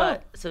 let's guess go.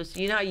 what? So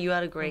you know how you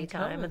had a great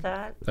I'm time coming. at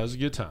that. That was a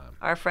good time.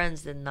 Our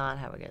friends did not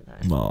have a good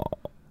time. Oh.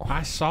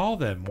 I saw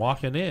them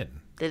walking in.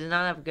 They did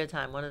not have a good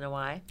time. Want to know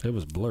why? It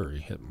was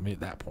blurry at me at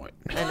that point.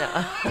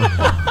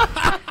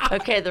 I know.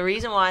 Okay, the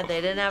reason why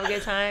they didn't have a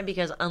good time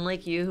because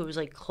unlike you, who was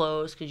like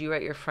close, because you were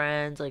at your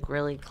friends, like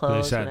really They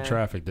close, sat in and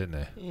traffic, didn't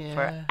they? Yeah.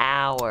 for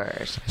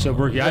hours. So,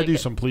 Brookie, I Like- do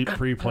some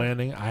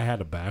pre-planning. I had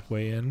a back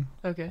way in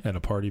Okay. and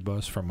a party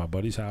bus from my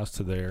buddy's house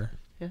to there.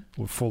 Yeah.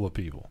 Full of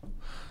people.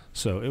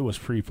 So it was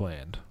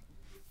pre-planned.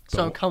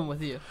 So I'm coming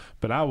with you.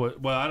 But I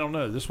would. Well, I don't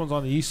know. This one's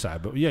on the east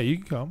side, but yeah, you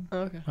can come.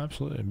 Okay.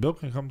 Absolutely, and Bill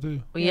can come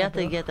too. Well, you Yeah, have to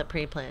bro. get the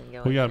pre-plan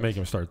going. We got to make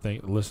him start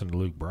listen to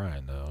Luke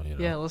Bryan though. You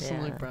know? Yeah, listen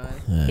to Yeah. Luke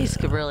Bryan. He's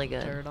really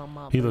good. Dirt on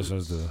my He boots.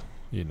 listens to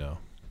Yeah.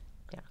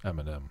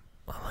 Eminem.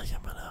 I like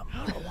Eminem. I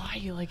don't know why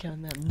you like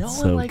Eminem. No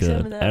So one likes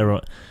good. Eminem.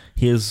 Everyone,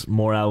 he has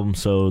more albums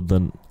sold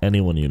than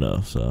anyone you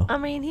know. So I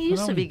mean, he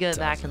used No, to be he good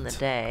back in the doesn't.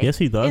 day. yes,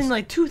 he does. In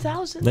like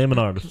 2000. Name an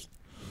artist.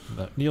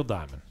 Neil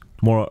Diamond.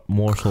 More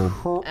sold.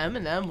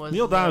 Eminem was.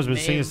 Neil the Diamond's been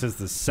name. singing since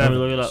the Let me 70s.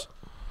 look it up.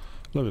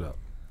 Look it up.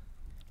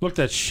 Look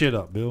that shit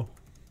up, Bill.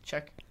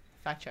 Check.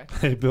 Fact check.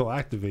 Hey, Bill,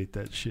 activate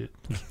that shit.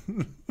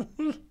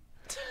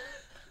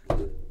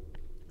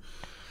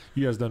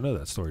 You guys don't know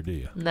that story, do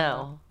you?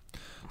 No.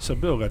 So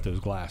Bill got those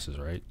glasses,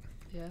 right?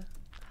 Yeah.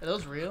 Are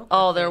those real?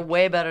 Oh, they're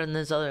way better than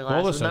those other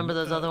glasses. listen, Remember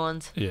those other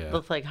ones? yeah.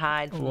 Looked like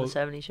Hyde from Well- the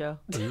 '70s show.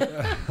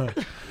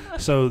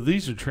 So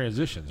these are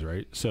transitions,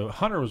 right? So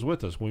Hunter was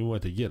with us when we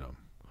went to get them.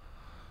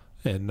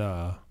 And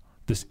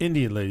this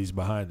Indian lady's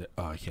behind it.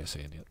 Oh, I can't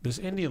say Indian. This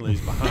Indian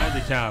lady's behind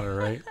the counter,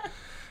 right?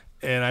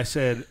 And I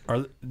said,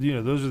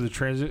 those are the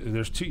transit.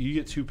 There's two. You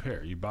get two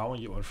pair. You buy one,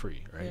 you get one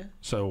free, right? Yeah.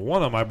 So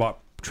one of them I bought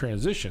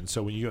transition.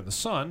 So when you go in the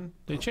sun,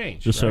 they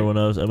change. Just so right? everyone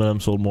knows,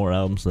 Eminem sold more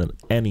albums than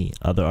any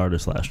other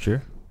artist last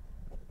year.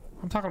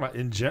 I'm talking about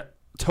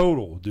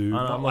total, dude. I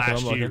know, Not I'm looking, last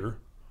I'm looking. year.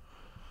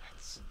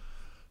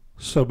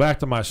 So back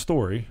to my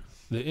story.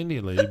 The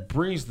Indian lady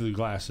brings the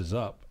glasses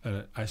up,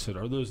 and I said,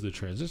 "Are those the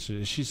transitions?"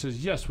 And she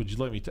says, "Yes. Would you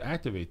like me to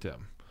activate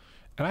them?"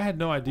 And I had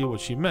no idea what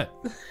she meant.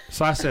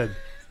 So I said,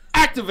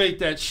 "Activate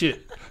that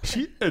shit."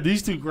 And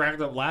these two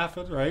cracked up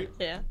laughing, right?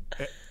 Yeah.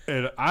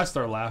 And I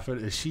start laughing,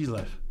 and she's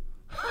like,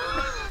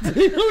 "Did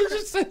you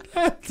just say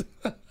that?"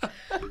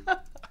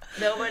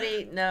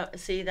 Nobody, no.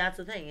 See, that's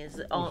the thing.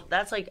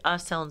 That's like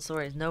us telling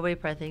stories. Nobody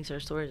probably thinks our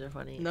stories are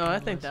funny. No, I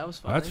think that was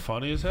funny. That's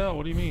funny as hell.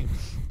 What do you mean?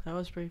 That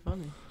was pretty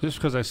funny. Just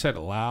because I said it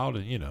loud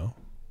and,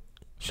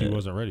 she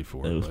wasn't ready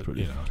for it. It was but,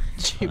 pretty.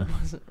 She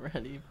wasn't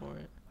ready for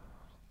it.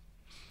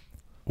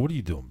 What are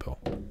you doing, Bill?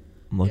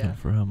 I'm looking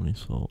for how many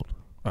sold.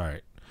 All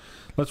right.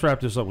 Let's wrap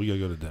this up. We got to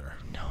go to dinner.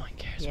 No one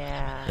cares.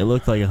 Yeah. It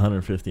looked like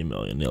 150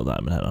 million. Neil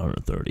Diamond had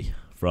 130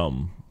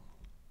 from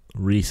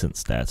recent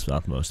stats,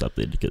 not the most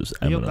updated because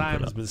Neil Eminem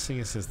Diamond's been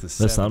singing since the 70s.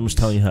 Listen, I'm just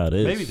telling you how it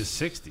is. Maybe the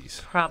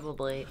 60s.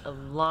 Probably a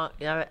long.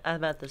 Yeah, I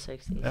bet the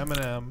 60s.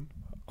 Eminem,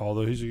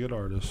 although he's a good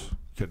artist,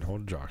 couldn't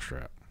hold a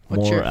jockstrap.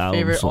 What's More your albums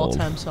favorite sold.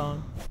 all-time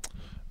song?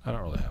 I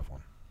don't really have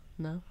one.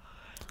 No.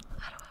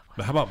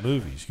 But how about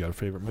movies? You got a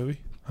favorite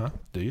movie? Huh?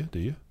 Do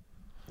you?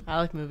 I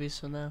like movies,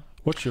 so no.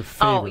 What's your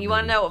favorite Oh, you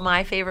want to movie? know what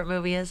my favorite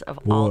movie is of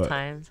all What?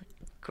 times?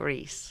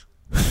 Grease.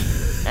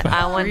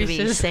 I wanted to be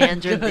Grease is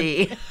Sandra good.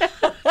 Dee.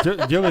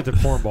 You'll get the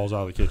corn balls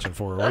out of the kitchen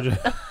for her, would you?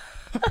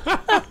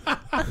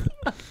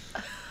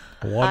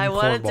 I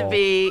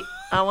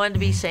wanted to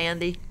be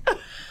Sandy.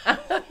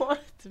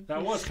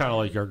 That was kind of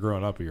like our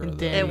growing up era. Though.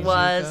 Danny It Zuko.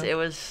 was. It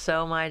was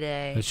so my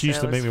day. And she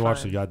used to It make was me watch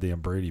the fun. goddamn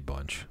Brady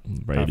Bunch.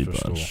 Brady After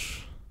school.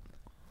 Bunch.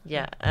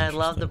 Yeah, I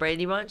loved the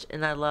Brady Bunch,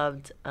 and I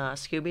loved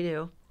Scooby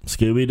Doo.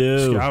 Scooby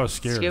Doo. I was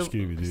scared of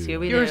Scoob- Scooby-Doo.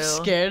 Scooby- You were Doo.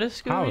 scared of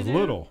Scooby-Doo? I was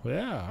little.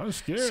 Yeah, I was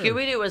scared.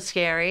 Scooby Doo was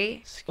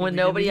scary when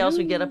Scooby-Doo. nobody else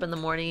would get up in the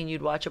morning and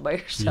you'd watch it by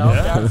yourself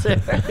Yeah.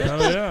 downstairs.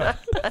 Oh, yeah.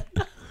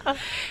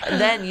 And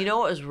then you know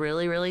what was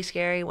really really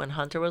scary when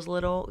Hunter was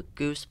little?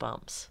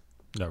 Goosebumps.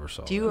 Never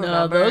saw Do you that. No,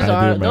 remember? those I do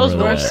aren't. Those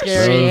remember weren't that.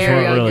 scary. Those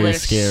weren't really They're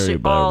scary,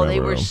 but I oh, they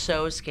remember were them.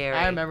 so scary.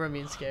 I remember them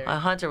being scary.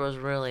 Hunter was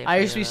really. I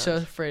used to be afraid so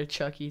of afraid of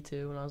Chucky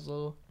too when I was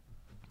little.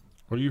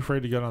 Were you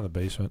afraid to get on the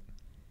basement?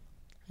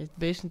 The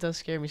basement does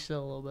scare me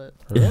still a little bit.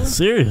 Yeah,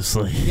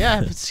 seriously.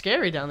 Yeah, it's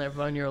scary down there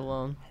when you're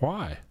alone.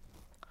 Why?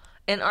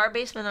 that. In our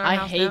basement, in our I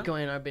house hate now?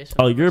 going in our basement.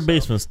 Oh, by your myself.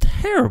 basement's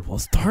terrible.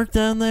 It's dark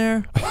down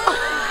there.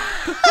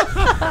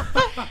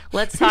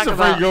 Let's He's talk afraid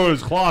about. to go in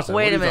his closet.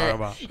 Wait what a are you minute.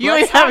 talking You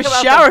Let's don't even have a talk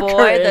about shower the boy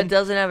curtain. that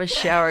doesn't have a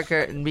shower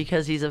curtain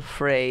because he's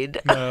afraid.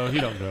 about? No, he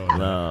don't go in there.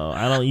 No,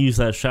 I don't use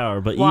that shower.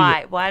 But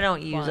Why? Why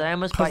don't you use Why? it? I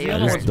almost 'Cause bought you the a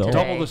other just one's drink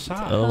don't. double the today.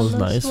 size. that was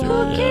nicer.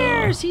 Who Yeah.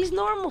 cares? He's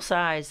normal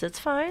size. That's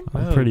fine.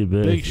 I'm No, pretty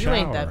big. big You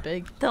ain't shower. that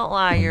big. Don't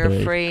lie. I'm You're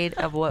big. afraid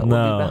of what will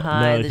No, be no,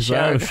 behind the because I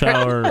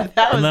shower. have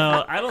a shower.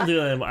 No, I don't do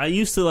that anymore. I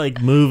used to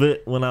like move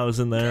it when I was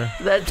in there,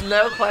 That's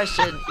no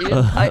question.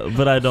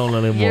 but I don't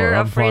anymore. You're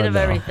I'm afraid fine of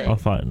now. everything. I'm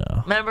fine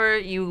now. Remember,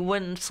 you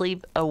wouldn't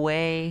sleep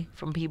away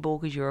from people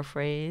because you're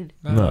afraid.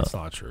 No, No. that's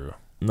not true.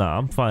 No,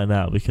 I'm fine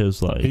now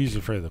because like He's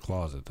afraid of the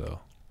closet, though.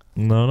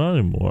 no, not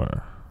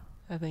anymore.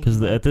 I think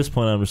Because at this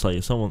point, I'm just like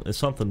if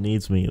something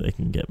needs me, they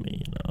can get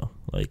me. You know,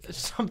 like if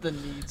something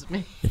needs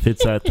me. if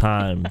it's that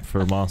time for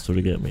a monster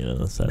to get me,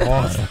 then it's that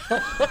Monster.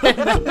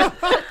 time.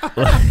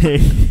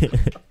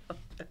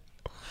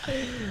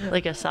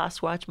 Like a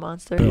Sasquatch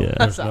monster. Yeah.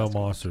 There's no Sounds-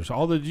 monsters.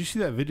 Although, did you see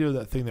that video of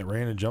that thing that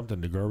ran and jumped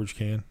in the garbage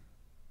can?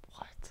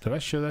 What? Did I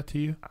show that to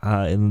you?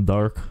 In the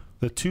dark.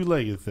 The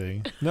two-legged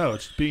thing. No,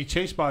 it's being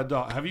chased by a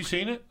dog. Have you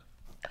seen it?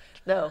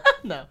 No.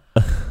 No.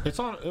 It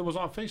was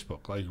on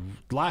Facebook like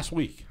last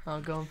week.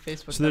 I'll go on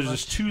Facebook. So there's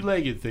this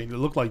two-legged thing that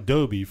looked like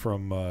Dobby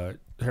from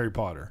Harry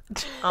Potter.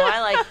 Oh, I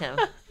like him.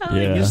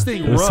 Yeah, This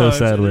thing it was runs. so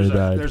sad and when he there's,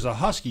 died. there's a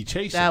husky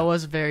chasing. That it.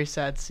 was a very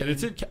sad scene. And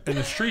it's in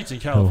the streets in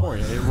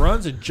California. It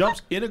runs and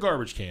jumps in a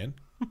garbage can,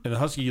 and the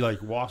husky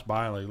like walks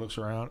by and like looks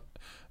around,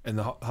 and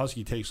the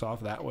husky takes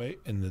off that way,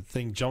 and the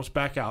thing jumps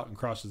back out and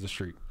crosses the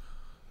street.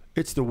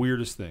 It's the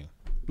weirdest thing.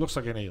 Looks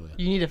like an alien.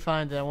 You need to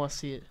find it. I want to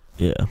see it.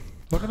 Yeah.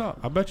 Look it up.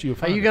 I bet you'll Are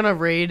find you it. gonna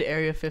raid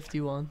Area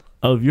 51?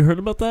 Oh, have you heard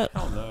about that? I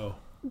don't know.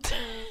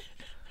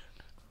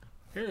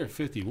 Area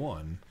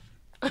 51.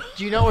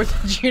 Do you know what?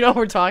 Do you know what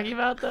we're talking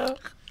about though?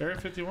 Area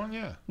 51,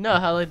 yeah. No,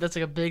 how like that's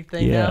like a big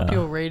thing Yeah. now.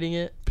 People raiding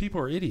it.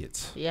 People are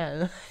idiots.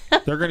 Yeah,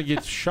 They're going to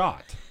get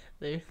shot.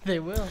 they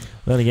will.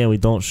 Then again, we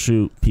don't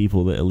shoot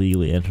people that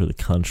illegally enter the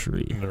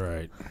country.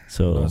 Right.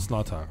 So Let's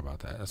not talk about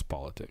that. That's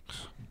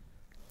politics.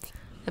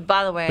 And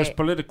by the That's way,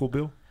 political,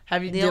 Bill.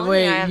 Have you? The Did, only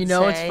thing I wait, have you to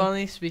know what's say-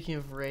 funny? Speaking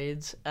of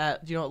raids, do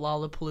you know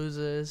what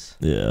Lollapalooza is?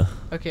 yeah.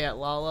 Okay, at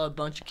Lala, a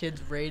bunch of kids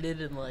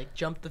raided and like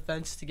jumped the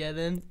fence to get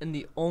in, and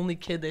the only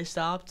kid they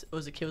stopped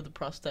was a kid with a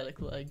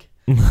prosthetic leg.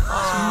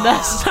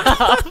 Messed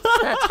up.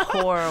 that's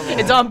horrible.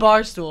 It's on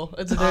Barstool.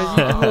 You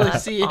can really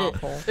That's see it.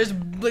 awful. There's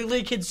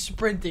literally kids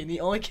sprinting. The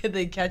only kid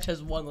they catch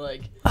has one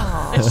leg.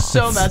 Oh. It's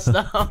so messed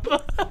up.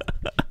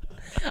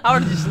 I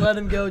would just let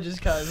him go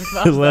just cause.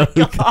 Let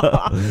it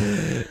go.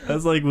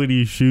 That's like when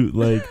you shoot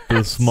like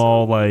the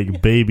small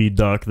like baby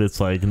duck that's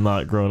like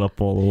not grown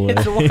up all the way.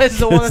 It's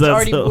the one that's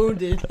already so-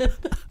 wounded.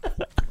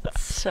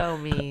 So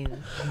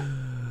mean.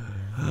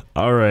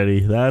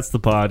 Alrighty, that's the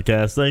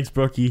podcast. Thanks,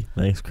 Brookie.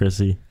 Thanks,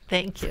 Chrissy,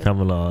 Thank you.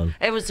 coming on.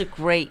 It was a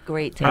great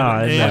time.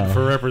 I And know.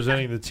 for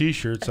representing the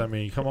T-shirts, I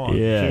mean, come on.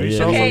 Yeah, Can we yeah.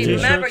 sell some Okay,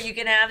 T-shirts? remember you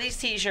can have these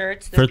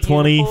T-shirts. For They're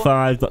beautiful.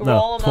 $25, no,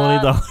 Roll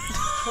 'em up.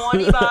 $20.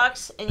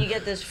 $20 and you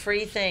get this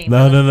free thing.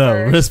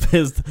 No.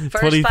 Wristband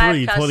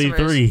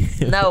 23.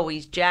 No,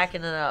 he's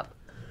jacking it up.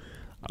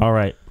 All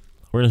right.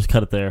 We're going to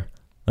cut it there.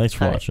 Thanks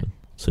for watching.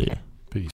 See you.